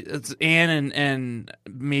 It's Anne and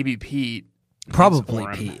maybe Pete. Probably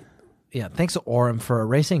Pete. Yeah, thanks, Orem, for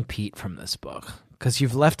erasing Pete from this book, because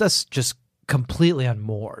you've left us just completely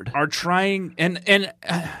unmoored. Are trying and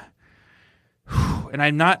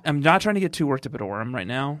I'm not trying to get too worked up at Orem right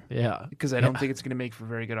now. Yeah, because I don't think it's going to make for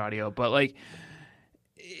very good audio. But like,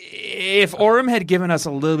 if Orem had given us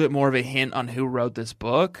a little bit more of a hint on who wrote this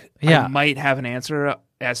book, I might have an answer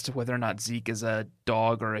as to whether or not Zeke is a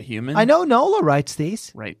dog or a human. I know Nola writes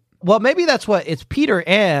these. Right. Well, maybe that's what it's. Peter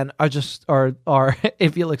and are just are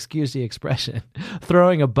if you'll excuse the expression,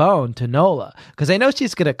 throwing a bone to Nola, because I know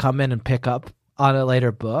she's going to come in and pick up on a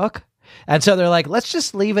later book, and so they're like, let's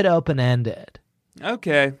just leave it open ended.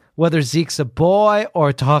 Okay. Whether Zeke's a boy or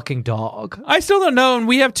a talking dog, I still don't know, and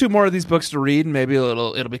we have 2 more of these books to read, and maybe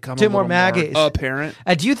it'll become two a more little Maggies. more apparent.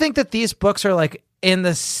 And do you think that these books are like in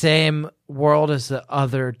the same world as the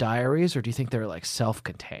other diaries, or do you think they're like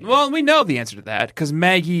self-contained? Well, we know the answer to that because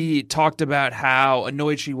Maggie talked about how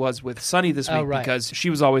annoyed she was with Sunny this week because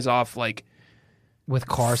she was always off like with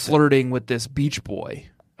Carson flirting with this beach boy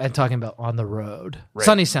and talking about on the road. Right.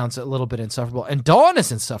 Sunny sounds a little bit insufferable, and Dawn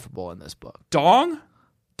is insufferable in this book. Dong?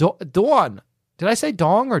 Dawn. Did I say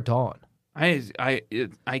Dong or Dawn? I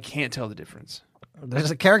can't tell the difference.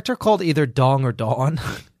 There's a character called either Dong or Dawn.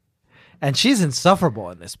 And she's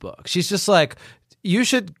insufferable in this book. She's just like, you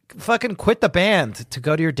should fucking quit the band to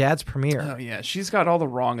go to your dad's premiere. Oh, yeah. She's got all the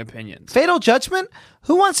wrong opinions. Fatal Judgment?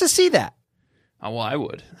 Who wants to see that? Oh, well, I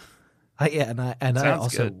would. Yeah, and I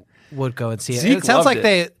also good. would go and see it. Zeke It sounds like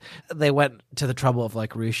loved they went to the trouble of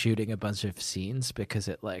like reshooting a bunch of scenes because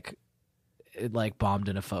it bombed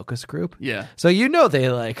in a focus group. Yeah. So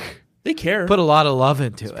they care. put a lot of love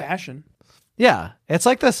into It's it. passion. Yeah, it's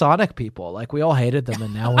like the Sonic people. Like we all hated them,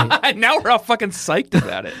 and now now we're all fucking psyched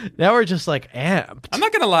about it. now we're just like amped. I'm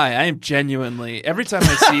not gonna lie. I am genuinely every time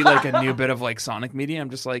I see like a new bit of like Sonic media,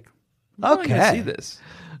 I'm just like, I'm probably gonna see this.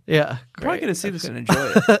 Yeah, Probably gonna see this and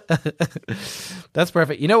enjoy it. That's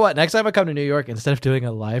perfect. You know what? Next time I come to New York, instead of doing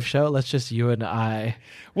a live show, let's just you and I.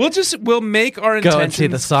 We'll make our Go and see the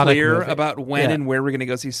intentions Sonic clear movie. about when and where we're gonna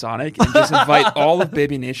go see Sonic, and just invite all of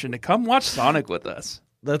Baby Nation to come watch Sonic with us.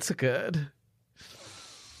 That's good.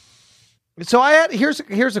 So here's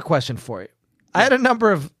a question for you. I had a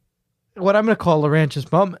number of what I'm going to call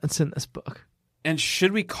Larrange's moments in this book. And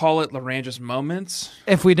should we call it Larrange's moments?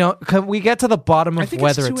 If we don't, can we get to the bottom of I think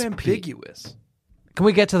whether it's it's too ambiguous. Pete? Can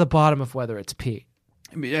we get to the bottom of whether it's Pete?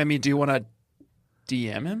 I mean, do you want to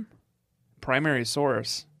DM him? Primary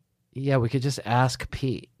source. Yeah, we could just ask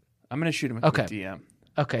Pete. I'm going to shoot him a quick DM.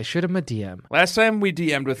 Okay, shoot him a DM. Last time we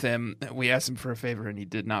DM'd with him, we asked him for a favor, and he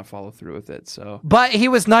did not follow through with it. So, but he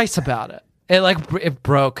was nice about it. It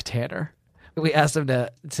broke Tanner. We asked him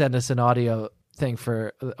to send us an audio thing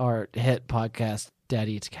for our hit podcast, Dad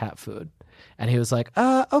Eats Cat Food, and he was like,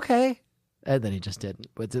 okay, and then he just didn't,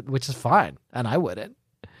 which is fine, and I wouldn't.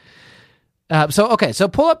 So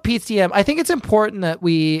pull up Pete's DM. I think it's important that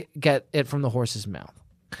we get it from the horse's mouth.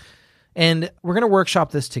 And we're going to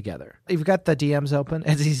workshop this together. You've got the DMs open.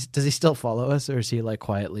 Does he still follow us, or is he like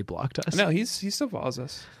quietly blocked us? No, he still follows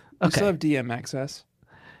us. We still have DM access.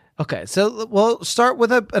 Okay, so we'll start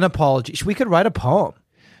with an apology. We could write a poem.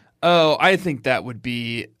 Oh, I think that would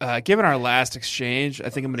be, given our last exchange, I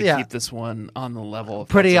think I'm going to keep this one on the level.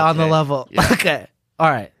 Pretty on the level. Yeah. Okay. All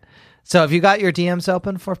right. So have you got your DMs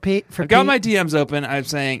open for Pete? I've got my DMs open. I'm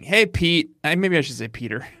saying, hey, Pete. Maybe I should say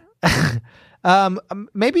Peter.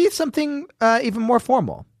 Maybe it's something even more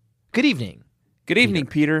formal. Good evening. Good evening,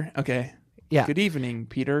 Peter. Okay. Yeah. Good evening,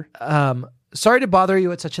 Peter. Sorry to bother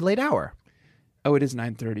you at such a late hour. Oh, it is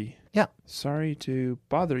 9:30. Yeah. Sorry to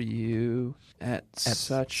bother you at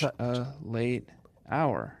such a late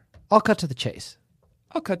hour. I'll cut to the chase.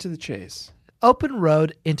 Open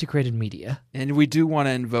Road Integrated Media. And we do want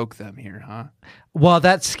to invoke them here, huh? Well,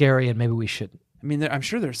 that's scary, and maybe we shouldn't. I mean, I'm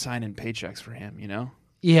sure they're signing paychecks for him, you know?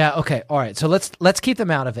 Yeah, okay. All right. So let's keep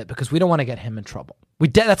them out of it because we don't want to get him in trouble.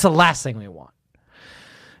 That's the last thing we want.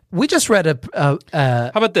 We just read How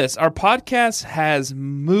about this? Our podcast has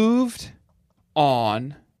moved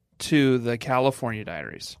on to the California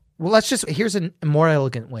Diaries. Well, here's a more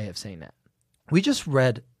elegant way of saying that. We just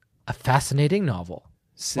read a fascinating novel.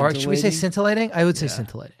 Or should we say scintillating? I would say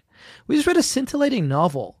scintillating. We just read a scintillating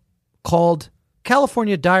novel called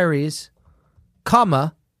California Diaries,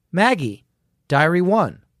 Maggie, Diary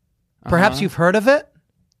 1. Perhaps you've heard of it?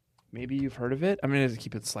 Maybe you've heard of it. I'm going to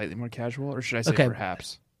keep it slightly more casual, or should I say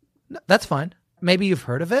perhaps? No, that's fine. Maybe you've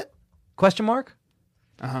heard of it? Question mark?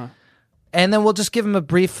 Uh-huh. And then we'll just give him a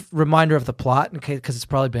brief reminder of the plot, because it's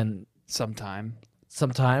probably been some time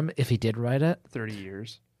if he did write it. 30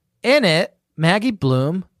 years. In it, Maggie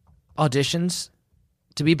Bloom auditions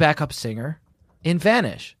to be backup singer in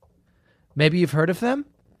Vanish. Maybe you've heard of them?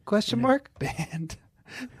 Question mark? Band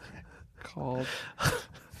called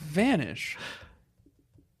Vanish.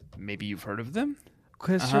 Maybe you've heard of them?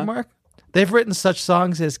 Question mark? They've written such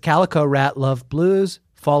songs as Calico Rat Love Blues,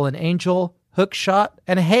 Fallen Angel, Hook Shot,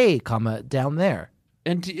 and Hey, down there.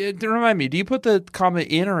 And remind me, do you put the comma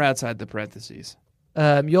in or outside the parentheses?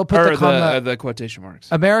 You'll put the comma. The quotation marks.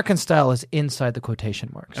 American style is inside the quotation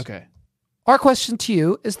marks. Okay. Our question to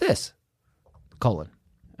you is this: :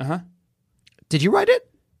 Did you write it?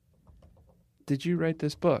 Did you write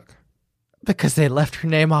this book? Because they left your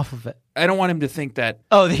name off of it. I don't want him to think that.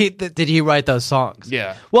 Oh, did he write those songs?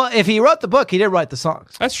 Yeah. Well, if he wrote the book, he did write the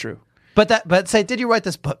songs. That's true. But say, did you write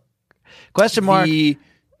this book? Question mark. The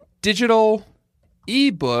digital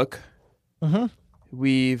ebook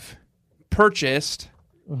we've purchased.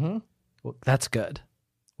 Well, that's good.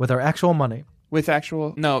 With our actual money.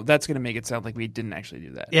 No, that's going to make it sound like we didn't actually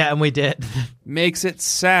do that. Yeah, and we did. Makes it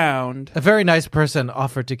sound. A very nice person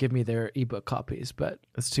offered to give me their ebook copies, but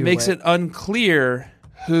it's too Makes late. it unclear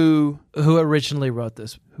who originally wrote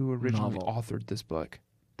this. Who originally novel. authored this book.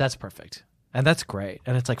 That's perfect. And that's great.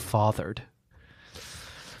 And it's like fathered.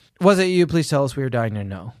 Was it you? Please tell us we were dying to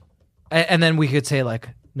know. And then we could say like,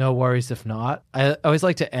 no worries if not. I always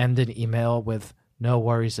like to end an email with no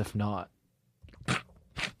worries if not.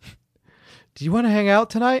 Do you want to hang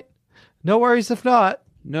out tonight? No worries if not.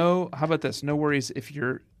 No, how about this? No worries if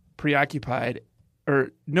you're preoccupied,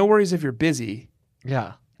 or no worries if you're busy.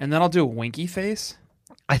 Yeah. And then I'll do a winky face.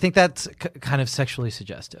 I think that's kind of sexually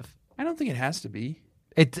suggestive. I don't think it has to be.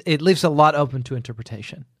 It leaves a lot open to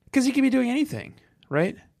interpretation. Because he could be doing anything,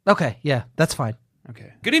 right? Okay, yeah, that's fine.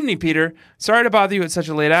 Okay. Good evening, Peter. Sorry to bother you at such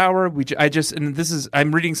a late hour.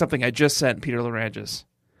 I'm reading something I just sent Peter Larangis.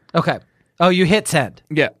 Okay. Oh, you hit send.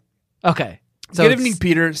 Yeah. Okay. So good evening,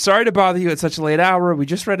 Peter. Sorry to bother you at such a late hour. We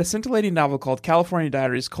just read a scintillating novel called California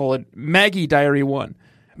Diaries, Maggie, Diary 1.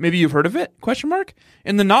 Maybe you've heard of it? ?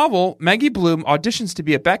 In the novel, Maggie Bloom auditions to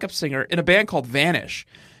be a backup singer in a band called Vanish.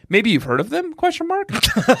 Maybe you've heard of them? ?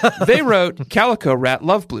 They wrote Calico Rat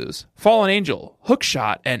Love Blues, Fallen Angel, Hook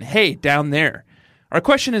Shot, and Hey, Down There. Our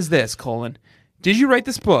question is this, : Did you write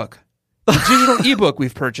this book? The digital ebook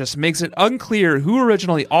we've purchased makes it unclear who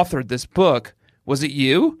originally authored this book. Was it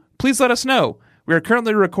you? Please let us know. We are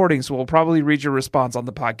currently recording, so we'll probably read your response on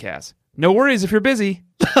the podcast. No worries if you're busy.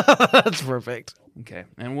 That's perfect. Okay,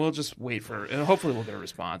 and we'll just wait hopefully we'll get a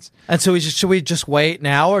response. And so should we just wait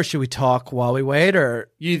now, or should we talk while we wait,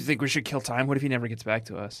 or? You think we should kill time? What if he never gets back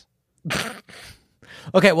to us?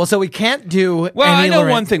 Okay, well, so we can't do. Well, I know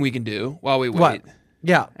one thing we can do while we wait. What?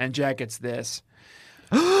 Yeah. And Jack gets this.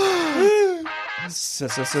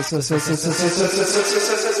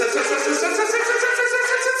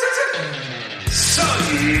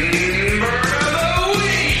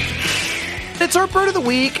 It's our bird of the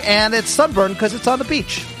week, and it's sunburn because it's on the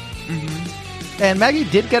beach. And Maggie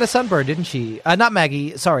did get a sunburn, didn't she? Not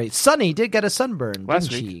Maggie. Sorry, Sunny did get a sunburn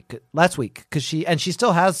Last week because she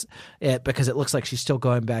still has it because it looks like she's still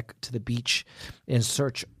going back to the beach in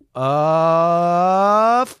search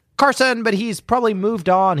of Carson, but he's probably moved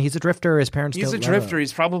on. He's a drifter. His parents He's don't a let drifter. him.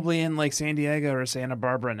 He's probably in like San Diego or Santa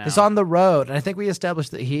Barbara now. He's on the road, and I think we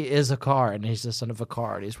established that he is a car, and he's the son of a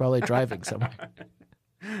car, and he's probably driving somewhere.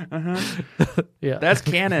 Yeah, That's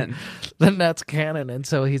canon. Then that's canon, and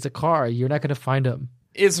so he's a car. You're not going to find him.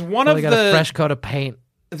 Is one Probably of got a fresh coat of paint.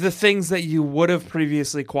 the things that you would have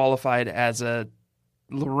previously qualified as a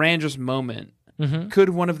Larangis moment, could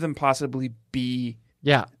one of them possibly be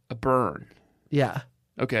Yeah, a burn? yeah,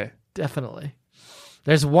 Okay. definitely.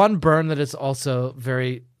 There's one burn that is also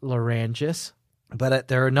very Larangis, but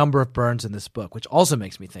there are a number of burns in this book, which also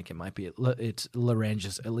makes me think it's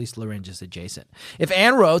Larangis, at least Larangis adjacent. If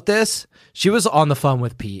Anne wrote this, she was on the phone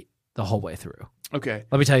with Pete the whole way through. Okay.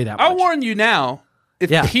 Let me tell you that I'll much. warn you now. If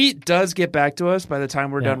Yeah. Pete does get back to us by the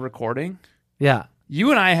time we're done recording, Yeah. you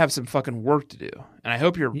and I have some fucking work to do. And I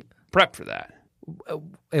hope you're prepped for that.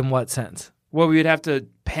 In what sense? Well, we would have to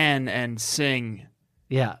pen and sing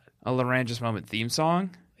Yeah. a Larangis moment theme song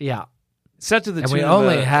Yeah. set to the And tune we of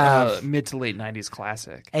only a have mid to late 90s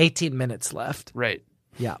classic. 18 minutes left. Right.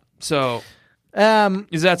 Yeah. So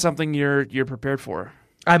is that something you're prepared for?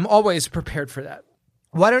 I'm always prepared for that.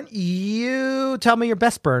 Why don't you tell me your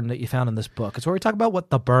best burn that you found in this book? It's where we talk about what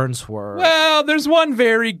the burns were. Well, there's one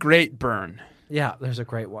very great burn. Yeah, there's a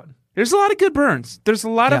great one. There's a lot of good burns. There's a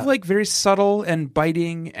lot of Yeah. like very subtle and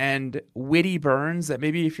biting and witty burns that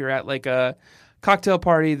maybe if you're at like a cocktail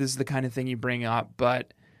party, this is the kind of thing you bring up.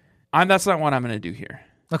 But that's not what I'm going to do here.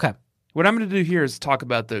 Okay. What I'm going to do here is talk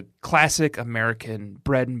about the classic American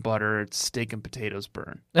bread and butter steak and potatoes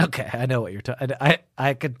burn. Okay, I know what you're talking.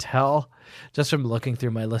 I could tell just from looking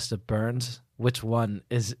through my list of burns which one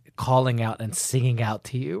is calling out and singing out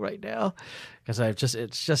to you right now, because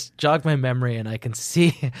it's just jogged my memory, and I can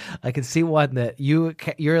see one that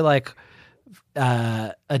you're like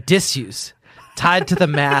Odysseus tied to the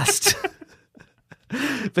mast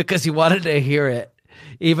because you wanted to hear it.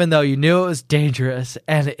 Even though you knew it was dangerous,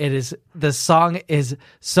 and the song is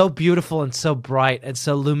so beautiful and so bright and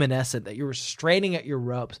so luminescent that you were straining at your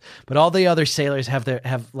ropes, but all the other sailors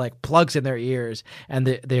have like plugs in their ears and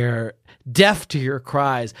they're deaf to your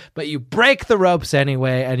cries, but you break the ropes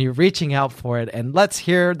anyway and you're reaching out for it. And let's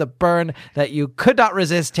hear the burn that you could not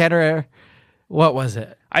resist, Tanner. What was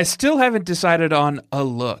it? I still haven't decided on a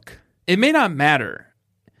look. It may not matter.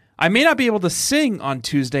 I may not be able to sing on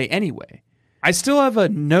Tuesday anyway. I still have a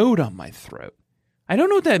node on my throat. I don't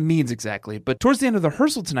know what that means exactly, but towards the end of the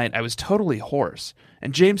rehearsal tonight, I was totally hoarse.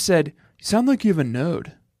 And James said, "You sound like you have a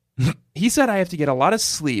node." He said I have to get a lot of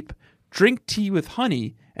sleep, drink tea with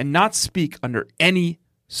honey, and not speak under any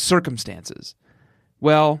circumstances.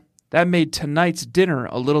 Well, that made tonight's dinner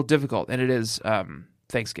a little difficult, and it is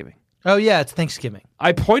Thanksgiving. Oh, yeah, it's Thanksgiving.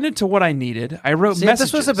 I pointed to what I needed. I wrote messages. If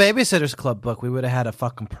this was a Babysitter's Club book, we would have had a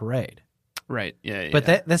fucking parade. Right, yeah.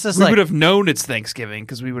 But this is we like... would have known it's Thanksgiving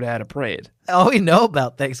because we would have had a parade. All we know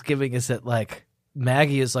about Thanksgiving is that like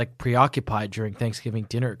Maggie is like preoccupied during Thanksgiving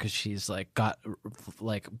dinner because she's like got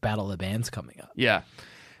like Battle of the Bands coming up. Yeah.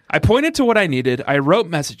 I pointed to what I needed. I wrote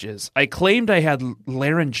messages. I claimed I had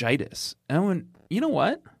laryngitis. And I went, you know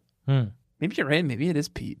what? Maybe you're right. Maybe it is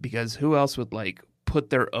Pete, because who else would like put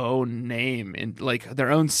their own name in, like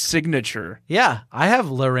their own signature? Yeah, I have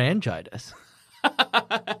laryngitis.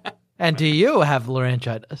 And do you have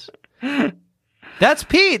laryngitis? That's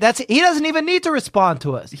Pete. He doesn't even need to respond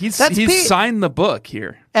to us. He's Pete. signed the book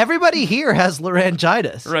here. Everybody here has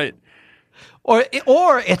laryngitis. Right. Or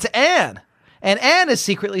it's Anne. And Anne is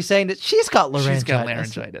secretly saying that she's got laryngitis. She's got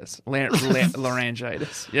laryngitis.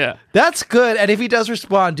 Laryngitis. Yeah. That's good. And if he does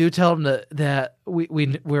respond, do tell him that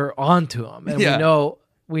we're on to him. And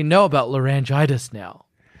we know about laryngitis now.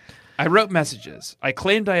 I wrote messages. I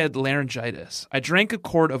claimed I had laryngitis. I drank a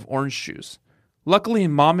quart of orange juice. Luckily,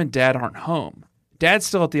 Mom and Dad aren't home. Dad's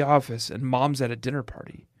still at the office, and Mom's at a dinner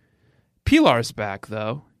party. Pilar's back,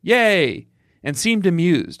 though. Yay! And seemed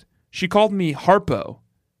amused. She called me Harpo.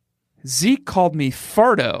 Zeke called me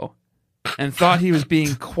Fardo and thought he was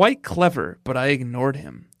being quite clever, but I ignored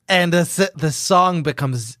him. And the song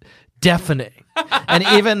becomes deafening. And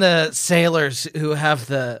even the sailors who have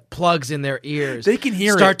the plugs in their ears, they can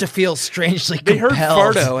hear start to feel strangely They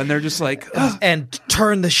compelled. heard Fardo, and they're just like, ugh. And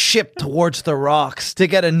turn the ship towards the rocks to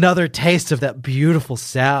get another taste of that beautiful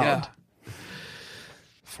sound. Yeah.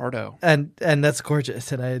 Fardo. And that's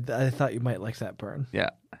gorgeous. And I thought you might like that burn.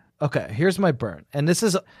 Yeah. Okay, here's my burn. And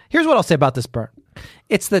here's what I'll say about this burn.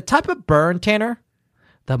 It's the type of burn, Tanner,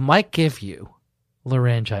 that might give you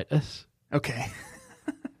laryngitis. Okay.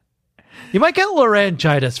 You might get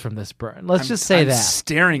laryngitis from this burn. Let's just say I'm that.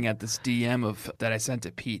 Staring at this DM that I sent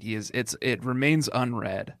to Pete. It remains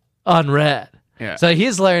unread. Unread. Yeah. So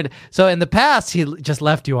he's learned. So in the past, he just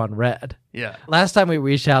left you on red. Yeah. Last time we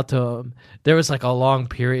reached out to him, there was like a long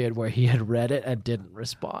period where he had read it and didn't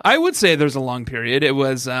respond. I would say there's a long period. It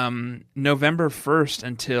was November 1st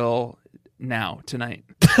until now, tonight.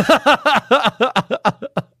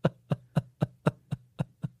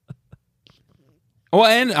 Well,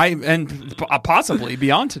 and possibly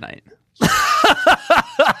beyond tonight.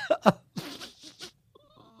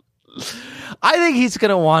 I think he's going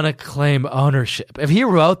to want to claim ownership. If he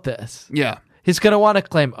wrote this, Yeah. he's going to want to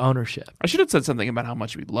claim ownership. I should have said something about how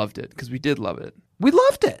much we loved it, because we did love it. We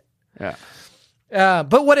loved it. Yeah.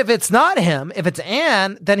 But what if it's not him? If it's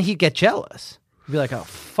Anne, then he'd get jealous. He'd be like, oh,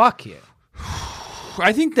 fuck you.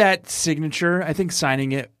 I think that signature,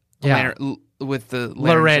 signing it with the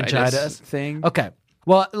laryngitis thing. Okay.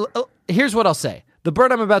 Well, here's what I'll say. The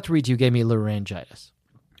bird I'm about to read to you gave me laryngitis.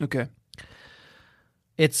 Okay.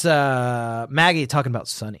 It's Maggie talking about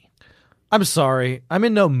Sunny. I'm sorry. I'm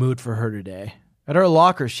in no mood for her today. At her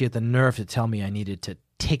locker, she had the nerve to tell me I needed to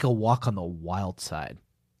take a walk on the wild side.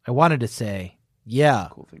 I wanted to say, yeah,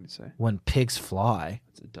 Cool thing to say. when pigs fly.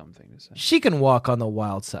 It's a dumb thing to say. She can walk on the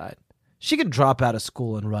wild side. She can drop out of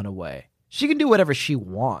school and run away. She can do whatever she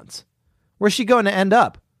wants. Where's she going to end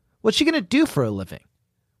up? What's she going to do for a living?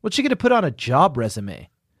 What's she going to put on a job resume?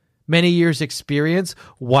 Many years experience,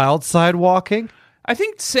 wild side walking? I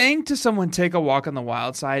think saying to someone, take a walk on the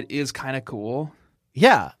wild side is kind of cool.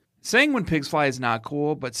 Yeah. Saying when pigs fly is not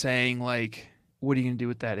cool, but saying, like, what are you going to do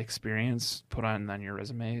with that experience? Put on your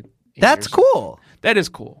resume. That's cool. That is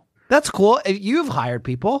cool. That's cool. You've hired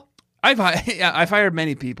people. I've hired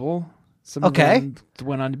many people. Some of them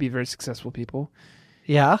went on to be very successful people.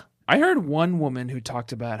 Yeah. I heard one woman who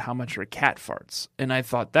talked about how much her cat farts, and I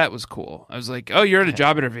thought that was cool. I was like, oh, you're at a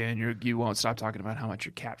job interview, and you won't stop talking about how much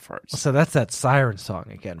your cat farts. So that's that siren song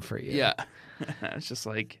again for you. Yeah. It's just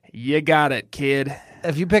like, you got it, kid.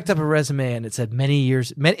 If you picked up a resume and it said many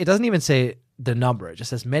years, it doesn't even say the number. It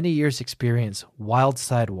just says many years experience, wild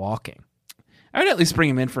side walking. I would at least bring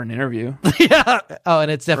him in for an interview. Yeah. Oh, and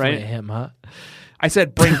it's definitely Right? him, huh? I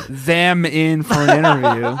said bring them in for an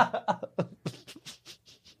interview.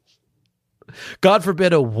 God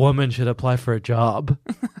forbid a woman should apply for a job.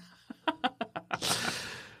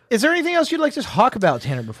 Is there anything else you'd like to talk about,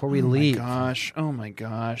 Tanner, before we leave? Oh my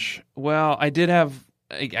gosh. Well, I did have,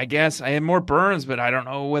 I guess I had more burns, but I don't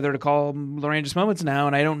know whether to call them laryngeus moments now,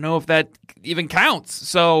 and I don't know if that even counts.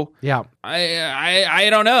 So Yeah. I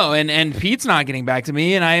don't know. And Pete's not getting back to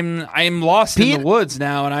me, and I'm lost in the woods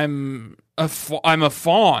now, and I'm a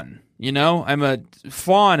fawn. You know, I'm a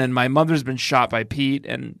fawn, and my mother's been shot by Pete,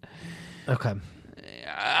 and Okay. Do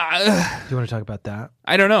you want to talk about that?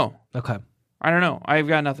 I don't know. Okay. I don't know. I've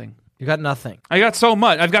got nothing. You got nothing. I got so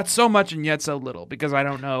much. I've got so much and yet so little because I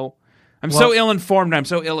don't know. I'm so ill-informed. I'm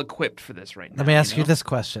so ill-equipped for this right now. Let me ask you this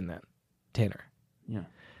question then, Tanner. Yeah.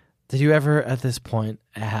 Did you ever at this point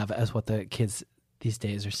have, as what the kids these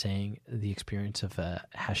days are saying, the experience of a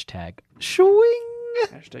hashtag swing?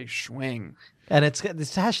 Hashtag swing. And it's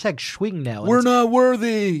hashtag swing now. We're not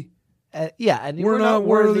worthy. Yeah, and We're you're not not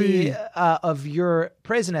worthy worthy. of your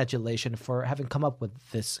praise and adulation for having come up with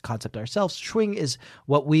this concept ourselves. Swing is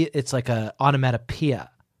it's like a onomatopoeia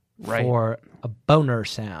Right. for a boner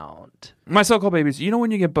sound. My so-called babies, you know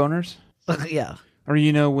when you get boners? Yeah. Or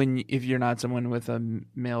you know if you're not someone with a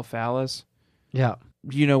male phallus? Yeah.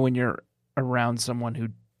 You know when you're around someone who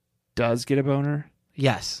does get a boner?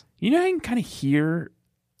 Yes. You know how you can kind of hear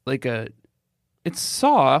like it's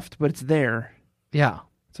soft, but it's there. Yeah.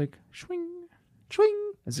 It's like, swing,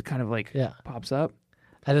 swing, as it kind of like pops up.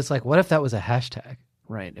 And it's like, what if that was a hashtag?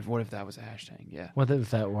 Right. What if that was a hashtag? Yeah. What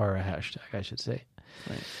if that were a hashtag, I should say.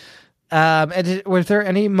 Right. And were there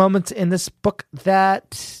any moments in this book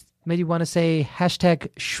that made you want to say hashtag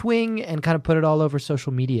swing and kind of put it all over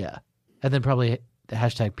social media? And then probably the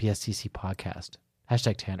hashtag PSTC podcast.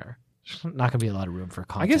 Hashtag Tanner. There's not going to be a lot of room for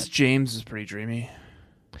content. I guess James is pretty dreamy.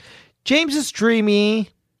 James is dreamy.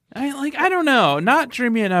 I don't know. Not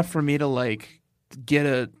dreamy enough for me to like get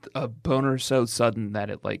a boner so sudden that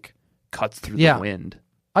it like cuts through the wind.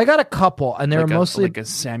 I got a couple, and they're mostly like a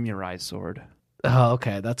samurai sword. Oh,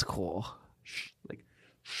 okay, that's cool. Like,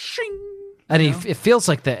 shing. And it feels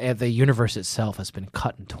like the universe itself has been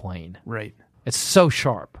cut in twain. Right. It's so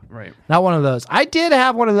sharp. Right. Not one of those. I did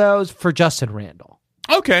have one of those for Justin Randall.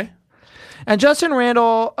 Okay. And Justin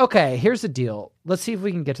Randall, okay, here's the deal. Let's see if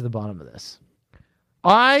we can get to the bottom of this.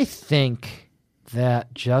 I think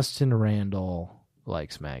that Justin Randall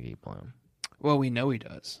likes Maggie Bloom. Well, we know he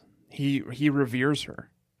does. He reveres her.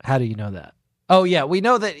 How do you know that? Oh yeah, we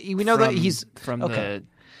know that he's from okay.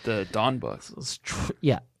 the Dawn books.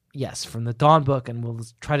 Yes, from the Dawn book, and we'll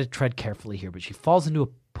try to tread carefully here. But she falls into a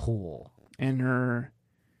pool, And her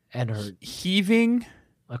heaving.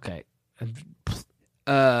 Okay.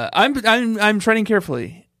 I'm treading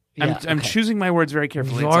carefully. Yeah, I'm choosing my words very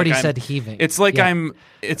carefully. You It's already like said heaving. It's like Yeah.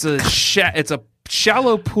 it's a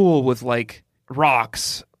shallow pool with like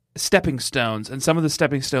rocks, stepping stones, and some of the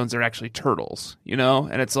stepping stones are actually turtles,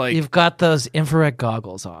 And it's like You've got those infrared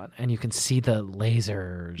goggles on, and you can see the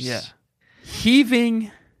lasers. Yeah.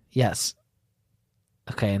 Heaving. Yes.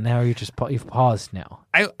 Okay, and now you've paused now.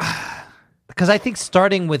 I Because I think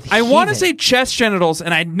starting with I want to say chest genitals,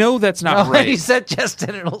 and I know that's not right. You said chest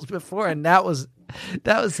genitals before, and that was.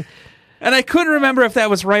 And I couldn't remember if that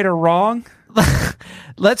was right or wrong.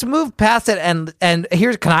 Let's move past it, and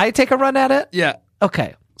here's. Can I take a run at it? Yeah.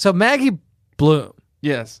 Okay. So Maggie Bloom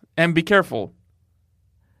Yes. And be careful.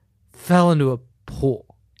 fell into a pool.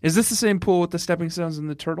 Is this the same pool with the stepping stones and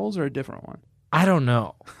the turtles, or a different one? I don't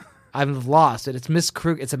know. I've lost it. It's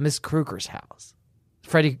It's a Miss Kruger's house.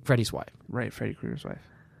 Freddie's wife. Right, Freddy Krueger's wife.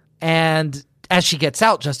 And as she gets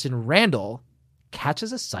out, Justin Randall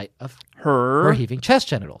catches a sight of Her her heaving chest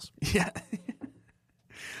genitals. Yeah.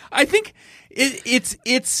 I think it's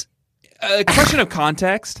a question of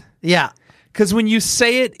context. Yeah. Because when you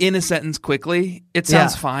say it in a sentence quickly, it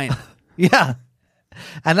sounds Yeah. fine. Yeah.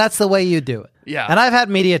 And that's the way you do it. Yeah. And I've had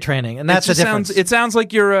media training, and that's the difference. It sounds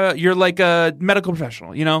like you're like a medical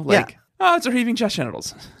professional, Like, oh, it's her heaving chest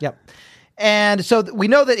genitals. Yep. And so we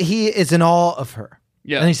know that he is in awe of her.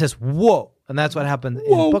 Yeah. And he says, whoa. And that's what happened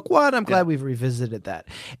in book one. I'm glad we've revisited that.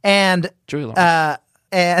 And Joey Lawrence.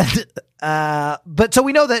 but so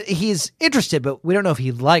we know that he's interested, but we don't know if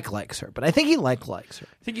he likes her. But I think he likes her.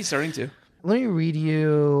 I think he's starting to. Let me read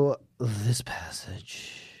you this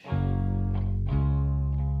passage.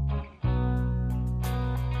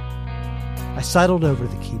 I sidled over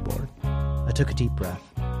the keyboard. I took a deep breath.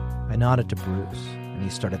 I nodded to Bruce, and he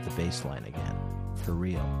started the bass line again. For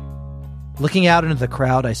real. Looking out into the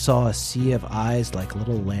crowd, I saw a sea of eyes like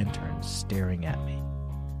little lanterns staring at me.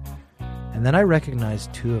 And then I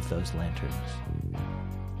recognized two of those lanterns.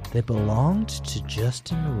 They belonged to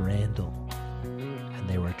Justin Randall, and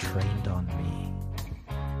they were trained on me.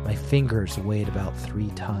 My fingers weighed about 3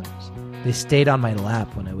 tons. They stayed on my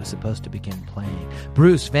lap when I was supposed to begin playing.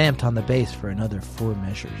 Bruce vamped on the bass for another 4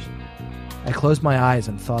 measures. I closed my eyes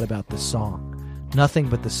and thought about the song. Nothing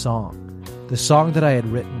but the song. The song that I had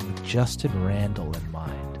written with Justin Randall in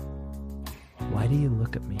mind. Why do you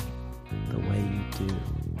look at me the way you do?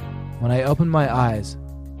 When I opened my eyes,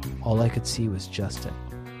 all I could see was Justin.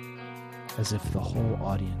 As if the whole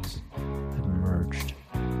audience had merged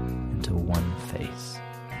into one face.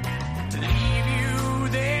 Leave you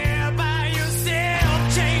there by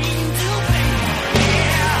yourself, chained to paper.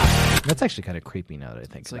 Yeah. That's actually kind of creepy now that I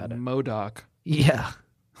think It's about like it. MODOK. Yeah.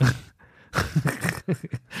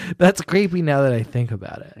 That's creepy now that I think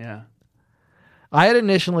about it. Yeah. I had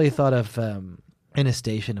initially thought of in a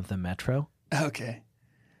station of the Metro. Okay.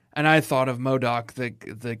 And I thought of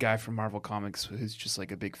MODOK, the guy from Marvel Comics, who's just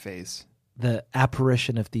like a big face. The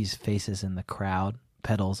apparition of these faces in the crowd,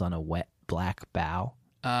 petals on a wet black bough.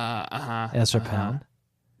 Ezra Pound.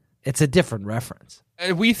 It's a different reference.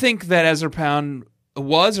 We think that Ezra Pound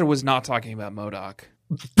was or was not talking about MODOK.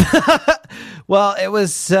 Well, it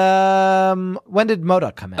was. When did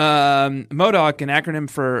MODOK come out? MODOK, an acronym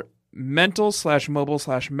for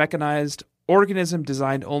mental/mobile/mechanized organism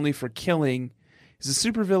designed only for killing, is a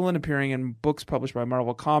supervillain appearing in books published by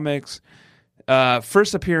Marvel Comics.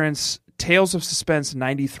 First appearance, Tales of Suspense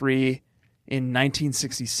 93 in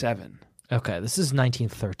 1967. Okay, this is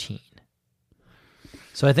 1913.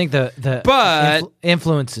 So I think the But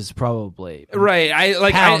influence is probably right.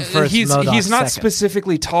 Pound first, He's MODOK not second.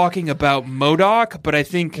 specifically talking about MODOK, but I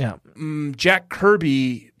think Jack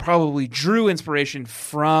Kirby probably drew inspiration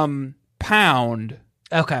from Pound.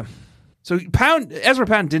 Okay. So Ezra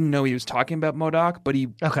Pound didn't know he was talking about MODOK, but he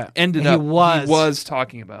ended He up was. he was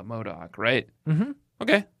talking about MODOK, right? Mm-hmm.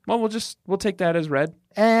 Okay. Well, we'll take that as read.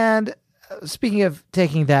 And speaking of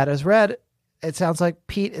taking that as read, it sounds like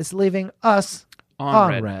Pete is leaving us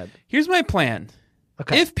on red. Here's my plan.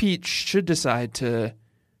 Okay. If Pete should decide to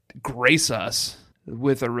grace us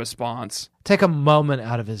with a response, Take a moment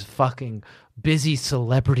out of his fucking busy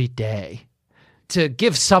celebrity day to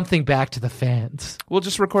give something back to the fans. we'll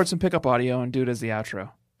just record some pickup audio and do it as the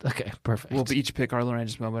outro. Okay, perfect. We'll each pick our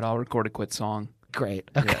Lorange's moment. I'll record a quit song.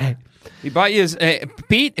 Great. Okay. We bought you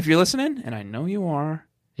Pete, if you're listening, and I know you are,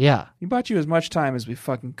 Yeah. we bought you as much time as we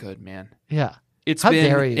fucking could, man. Yeah. It's How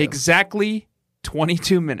been dare you. exactly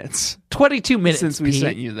 22 minutes 22 minutes since we Pete.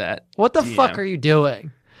 sent you that. What the DM. fuck are you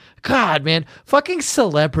doing? God, man. Fucking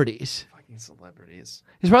celebrities. Celebrities.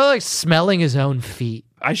 He's probably like smelling his own feet.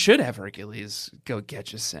 I should have Hercules go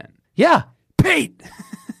get you sent. Yeah. Pete!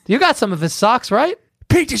 You got some of his socks, right?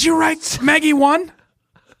 Pete, did you write Maggie 1?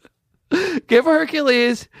 Give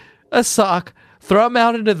Hercules a sock, throw him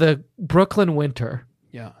out into the Brooklyn winter,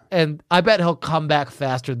 Yeah. and I bet he'll come back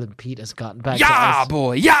faster than Pete has gotten back to Yeah, us.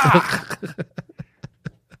 boy. Yeah.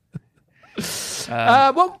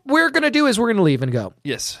 What we're going to do is we're going to leave and go.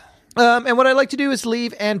 Yes. And what I'd like to do is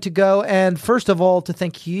leave and to go. And first of all, to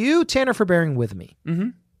thank you, Tanner, for bearing with me. Mm-hmm.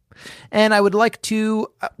 And I would like to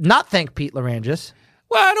not thank Pete Larangis.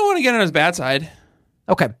 Well, I don't want to get on his bad side.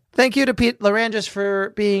 Okay. Thank you to Pete Larangis for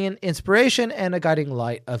being an inspiration and a guiding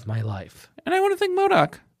light of my life. And I want to thank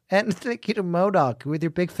MODOK. And thank you to MODOK with your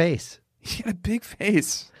big face. He had a big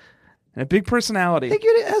face and a big personality. Thank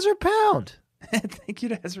you to Ezra Pound. Thank you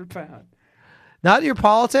to Ezra Pound. Not your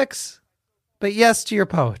politics, but yes to your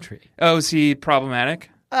poetry. Oh, is he problematic?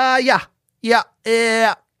 Yeah.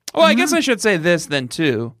 Well, I guess I should say this then,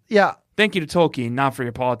 too. Yeah. Thank you to Tolkien, not for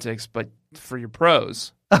your politics, but for your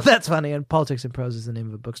prose. Oh, that's funny. And Politics and Prose is the name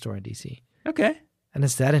of a bookstore in D.C. Okay. And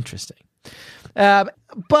it's that interesting.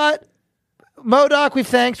 But MODOK, we've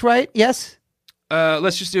thanked, right? Yes?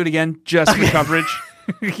 Let's just do it again, just for coverage.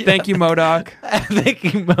 Thank you, MODOK. Thank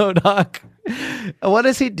you, MODOK. What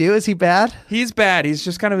does he do? Is he bad? He's bad. He's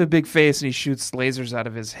just kind of a big face, and he shoots lasers out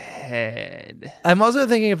of his head. I'm also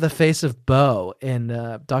thinking of the face of Bo in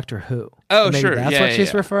Doctor Who. Oh, Maybe sure. That's Yeah, what yeah,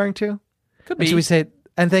 she's yeah. referring to? Could And be. should we say,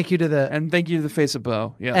 and thank you to the... And thank you to the face of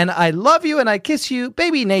Bo. Yeah. And I love you and I kiss you,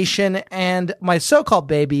 Baby Nation, and my so-called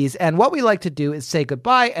babies. And what we like to do is say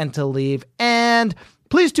goodbye and to leave. And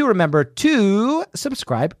please do remember to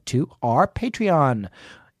subscribe to our Patreon.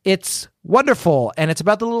 It's wonderful, and it's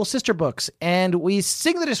about the little sister books, and we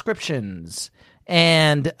sing the descriptions.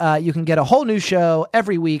 And you can get a whole new show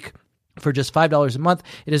every week for just $5 a month.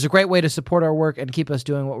 It is a great way to support our work and keep us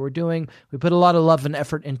doing what we're doing. We put a lot of love and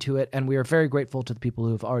effort into it, and we are very grateful to the people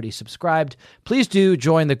who have already subscribed. Please do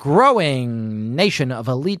join the growing nation of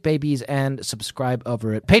elite babies and subscribe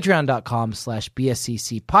over at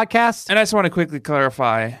patreon.com/BSCC podcast. And I just want to quickly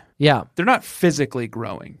clarify, Yeah. they're not physically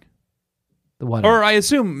growing. The one. Or I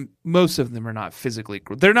assume most of them are not physically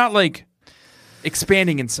they're not like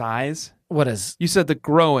expanding in size. What is? You said the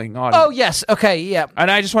growing audience. Oh, yes. Okay. Yeah. And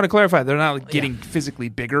I just want to clarify, they're not like getting physically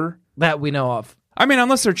bigger. That we know of. I mean,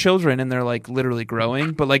 unless they're children and they're like literally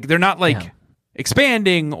growing, but like they're not like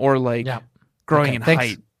expanding or like growing Okay, in thanks.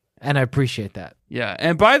 height. And I appreciate that. Yeah.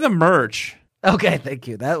 And buy the merch. Okay. Thank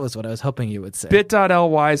you. That was what I was hoping you would say.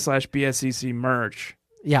 bit.ly/BSCC merch.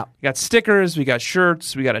 Yeah. We got stickers, we got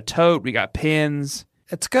shirts, we got a tote, we got pins.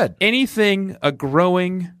 It's good. Anything a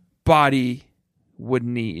growing body would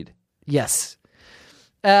need. Yes.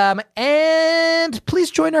 And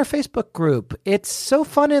please join our Facebook group. It's so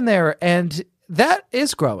fun in there, and that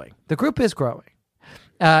is growing. The group is growing.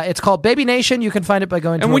 It's called Baby Nation. You can find it by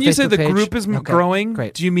going to And our when you Facebook say the page. group is Okay, growing,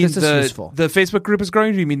 great. do you mean This is useful. the Facebook group is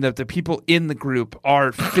growing? Or do you mean that the people in the group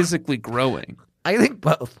are physically growing I think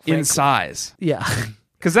both. in frankly. size? Yeah.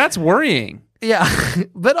 Because that's worrying. Yeah.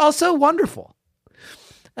 But also wonderful.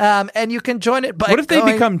 And you can join it by What if they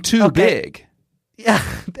going- become too Okay. big, Yeah.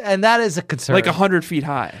 And that is a concern. like 100 feet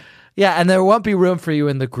high? Yeah, and there won't be room for you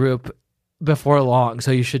in the group before long,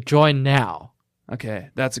 so you should join now. Okay,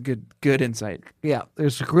 that's a good insight. Yeah,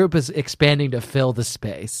 there's a group is expanding to fill the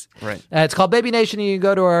space. Right. It's called Baby Nation. You can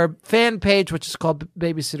go to our fan page, which is called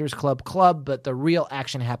Babysitters Club, but the real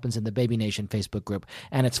action happens in the Baby Nation Facebook group.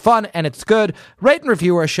 And it's fun and it's good. Rate and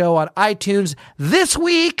review our show on iTunes. This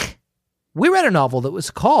week, we read a novel that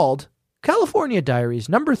was called California Diaries,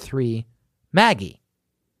 number 3, Maggie.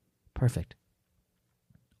 Perfect.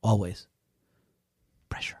 Always.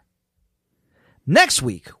 Pressure. Next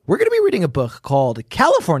week, we're going to be reading a book called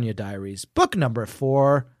California Diaries, book number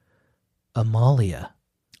 4, Amalia.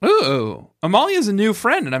 Ooh, Amalia's a new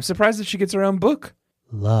friend, and I'm surprised that she gets her own book.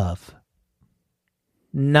 Love.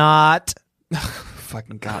 Not.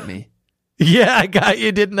 Fucking got me. Yeah, I got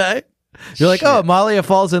you, didn't I? You're like, Shit. oh, Amalia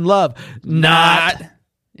falls in love. Not.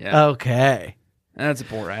 Yeah, Okay. that's a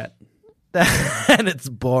Borat. And it's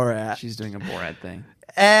Borat. She's doing a Borat thing.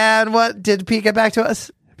 And what? Did Pete get back to us?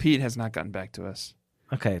 Pete has not gotten back to us,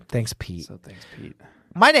 Okay, thanks, Pete. so thanks, Pete.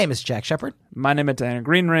 My name is Jack Shepard. My name is Diana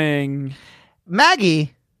Greenring.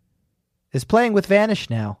 Maggie is playing with Vanish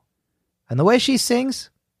now. And the way she sings,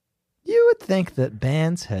 you would think that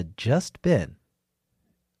bands had just been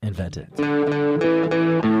invented. In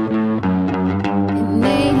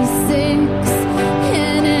 86,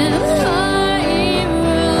 and in high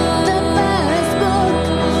room, the first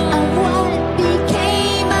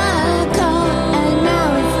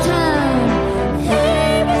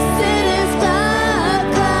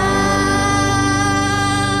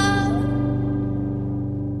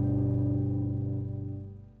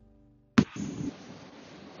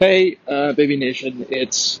Hey, Baby Nation,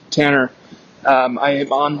 it's Tanner. I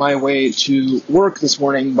am on my way to work this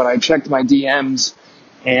morning, but I checked my DMs,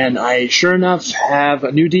 and I sure enough have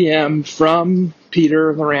a new DM from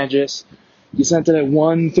Peter Larangis. He sent it at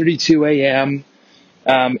 1:32 a.m.,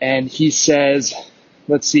 and he says,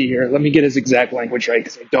 let's see here, let me get his exact language right,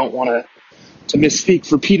 because I don't want to misspeak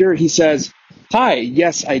for Peter. He says, "Hi,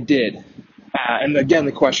 yes, I did." And again,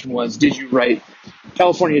 the question was, did you write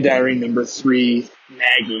California Diary number 3,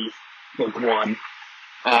 Maggie, book 1?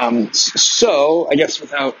 So, I guess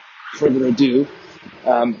without further ado,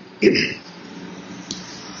 I am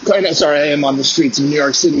on the streets of New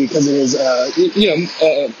York City because it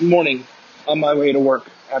is, morning on my way to work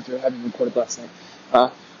after having recorded last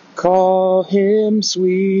night. Call him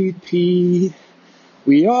Sweet Pete.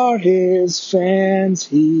 We are his fans.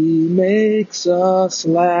 He makes us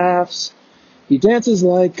laugh. He dances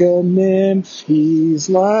like a nymph. He's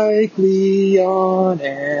likely on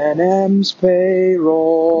NM's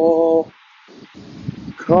payroll.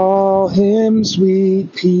 Call him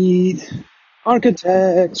Sweet Pete.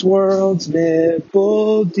 Architects worlds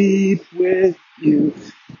nibble deep with you.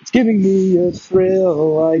 It's giving me a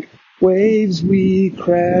thrill like waves we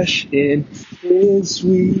crash in his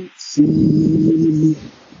sweet sea.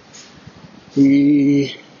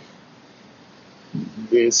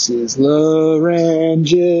 This is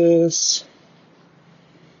Larangis.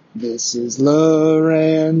 This is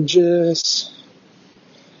Larangis.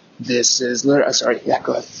 This is go ahead.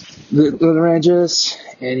 Larangis,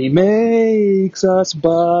 and he makes us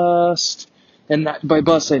bust. And not, by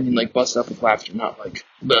bust, I mean like bust up with laughter, not like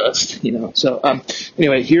bust, So,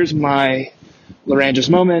 anyway, here's my Larangis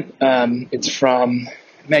moment. It's from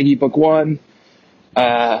Maggie, book 1.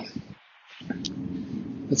 Let's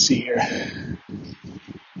see here.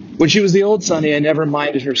 When she was the old Sunny, I never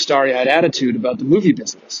minded her starry-eyed attitude about the movie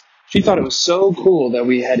business. She thought it was so cool that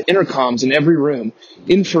we had intercoms in every room,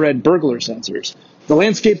 infrared burglar sensors, the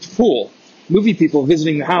landscaped pool, movie people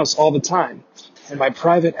visiting the house all the time, and my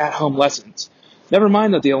private at-home lessons. Never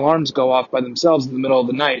mind that the alarms go off by themselves in the middle of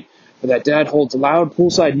the night, or that Dad holds loud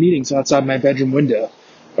poolside meetings outside my bedroom window,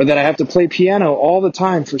 or that I have to play piano all the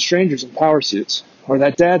time for strangers in power suits, or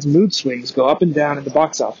that Dad's mood swings go up and down in the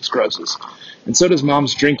box office grosses. And so does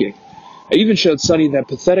Mom's drinking. I even showed Sunny that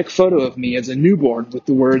pathetic photo of me as a newborn with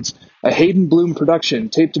the words, "A Hayden Bloom production,"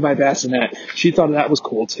 taped to my bassinet. She thought that was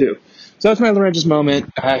cool, too. So that's my Larangis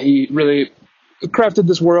moment. He really crafted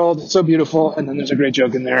this world. It's so beautiful. And then there's a great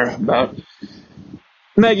joke in there about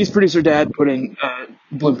Maggie's producer dad putting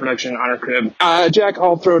Bloom production on her crib. Jack,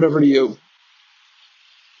 I'll throw it over to you.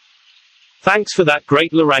 Thanks for that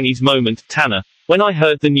great Larangis moment, Tanner. When I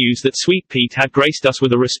heard the news that Sweet Pete had graced us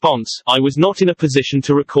with a response, I was not in a position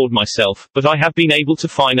to record myself, but I have been able to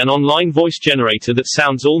find an online voice generator that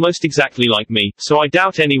sounds almost exactly like me, so I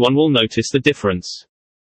doubt anyone will notice the difference.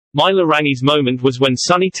 My Larangis moment was when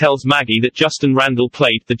Sunny tells Maggie that Justin Randall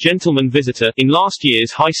played the gentleman visitor in last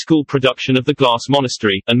year's high school production of The Glass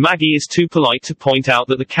Monastery, and Maggie is too polite to point out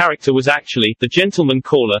that the character was actually the gentleman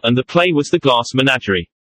caller and the play was The Glass Menagerie.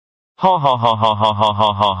 Ha ha ha ha ha ha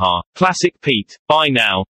ha ha ha. Classic Pete. Bye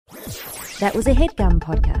now. That was a HeadGum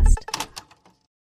podcast.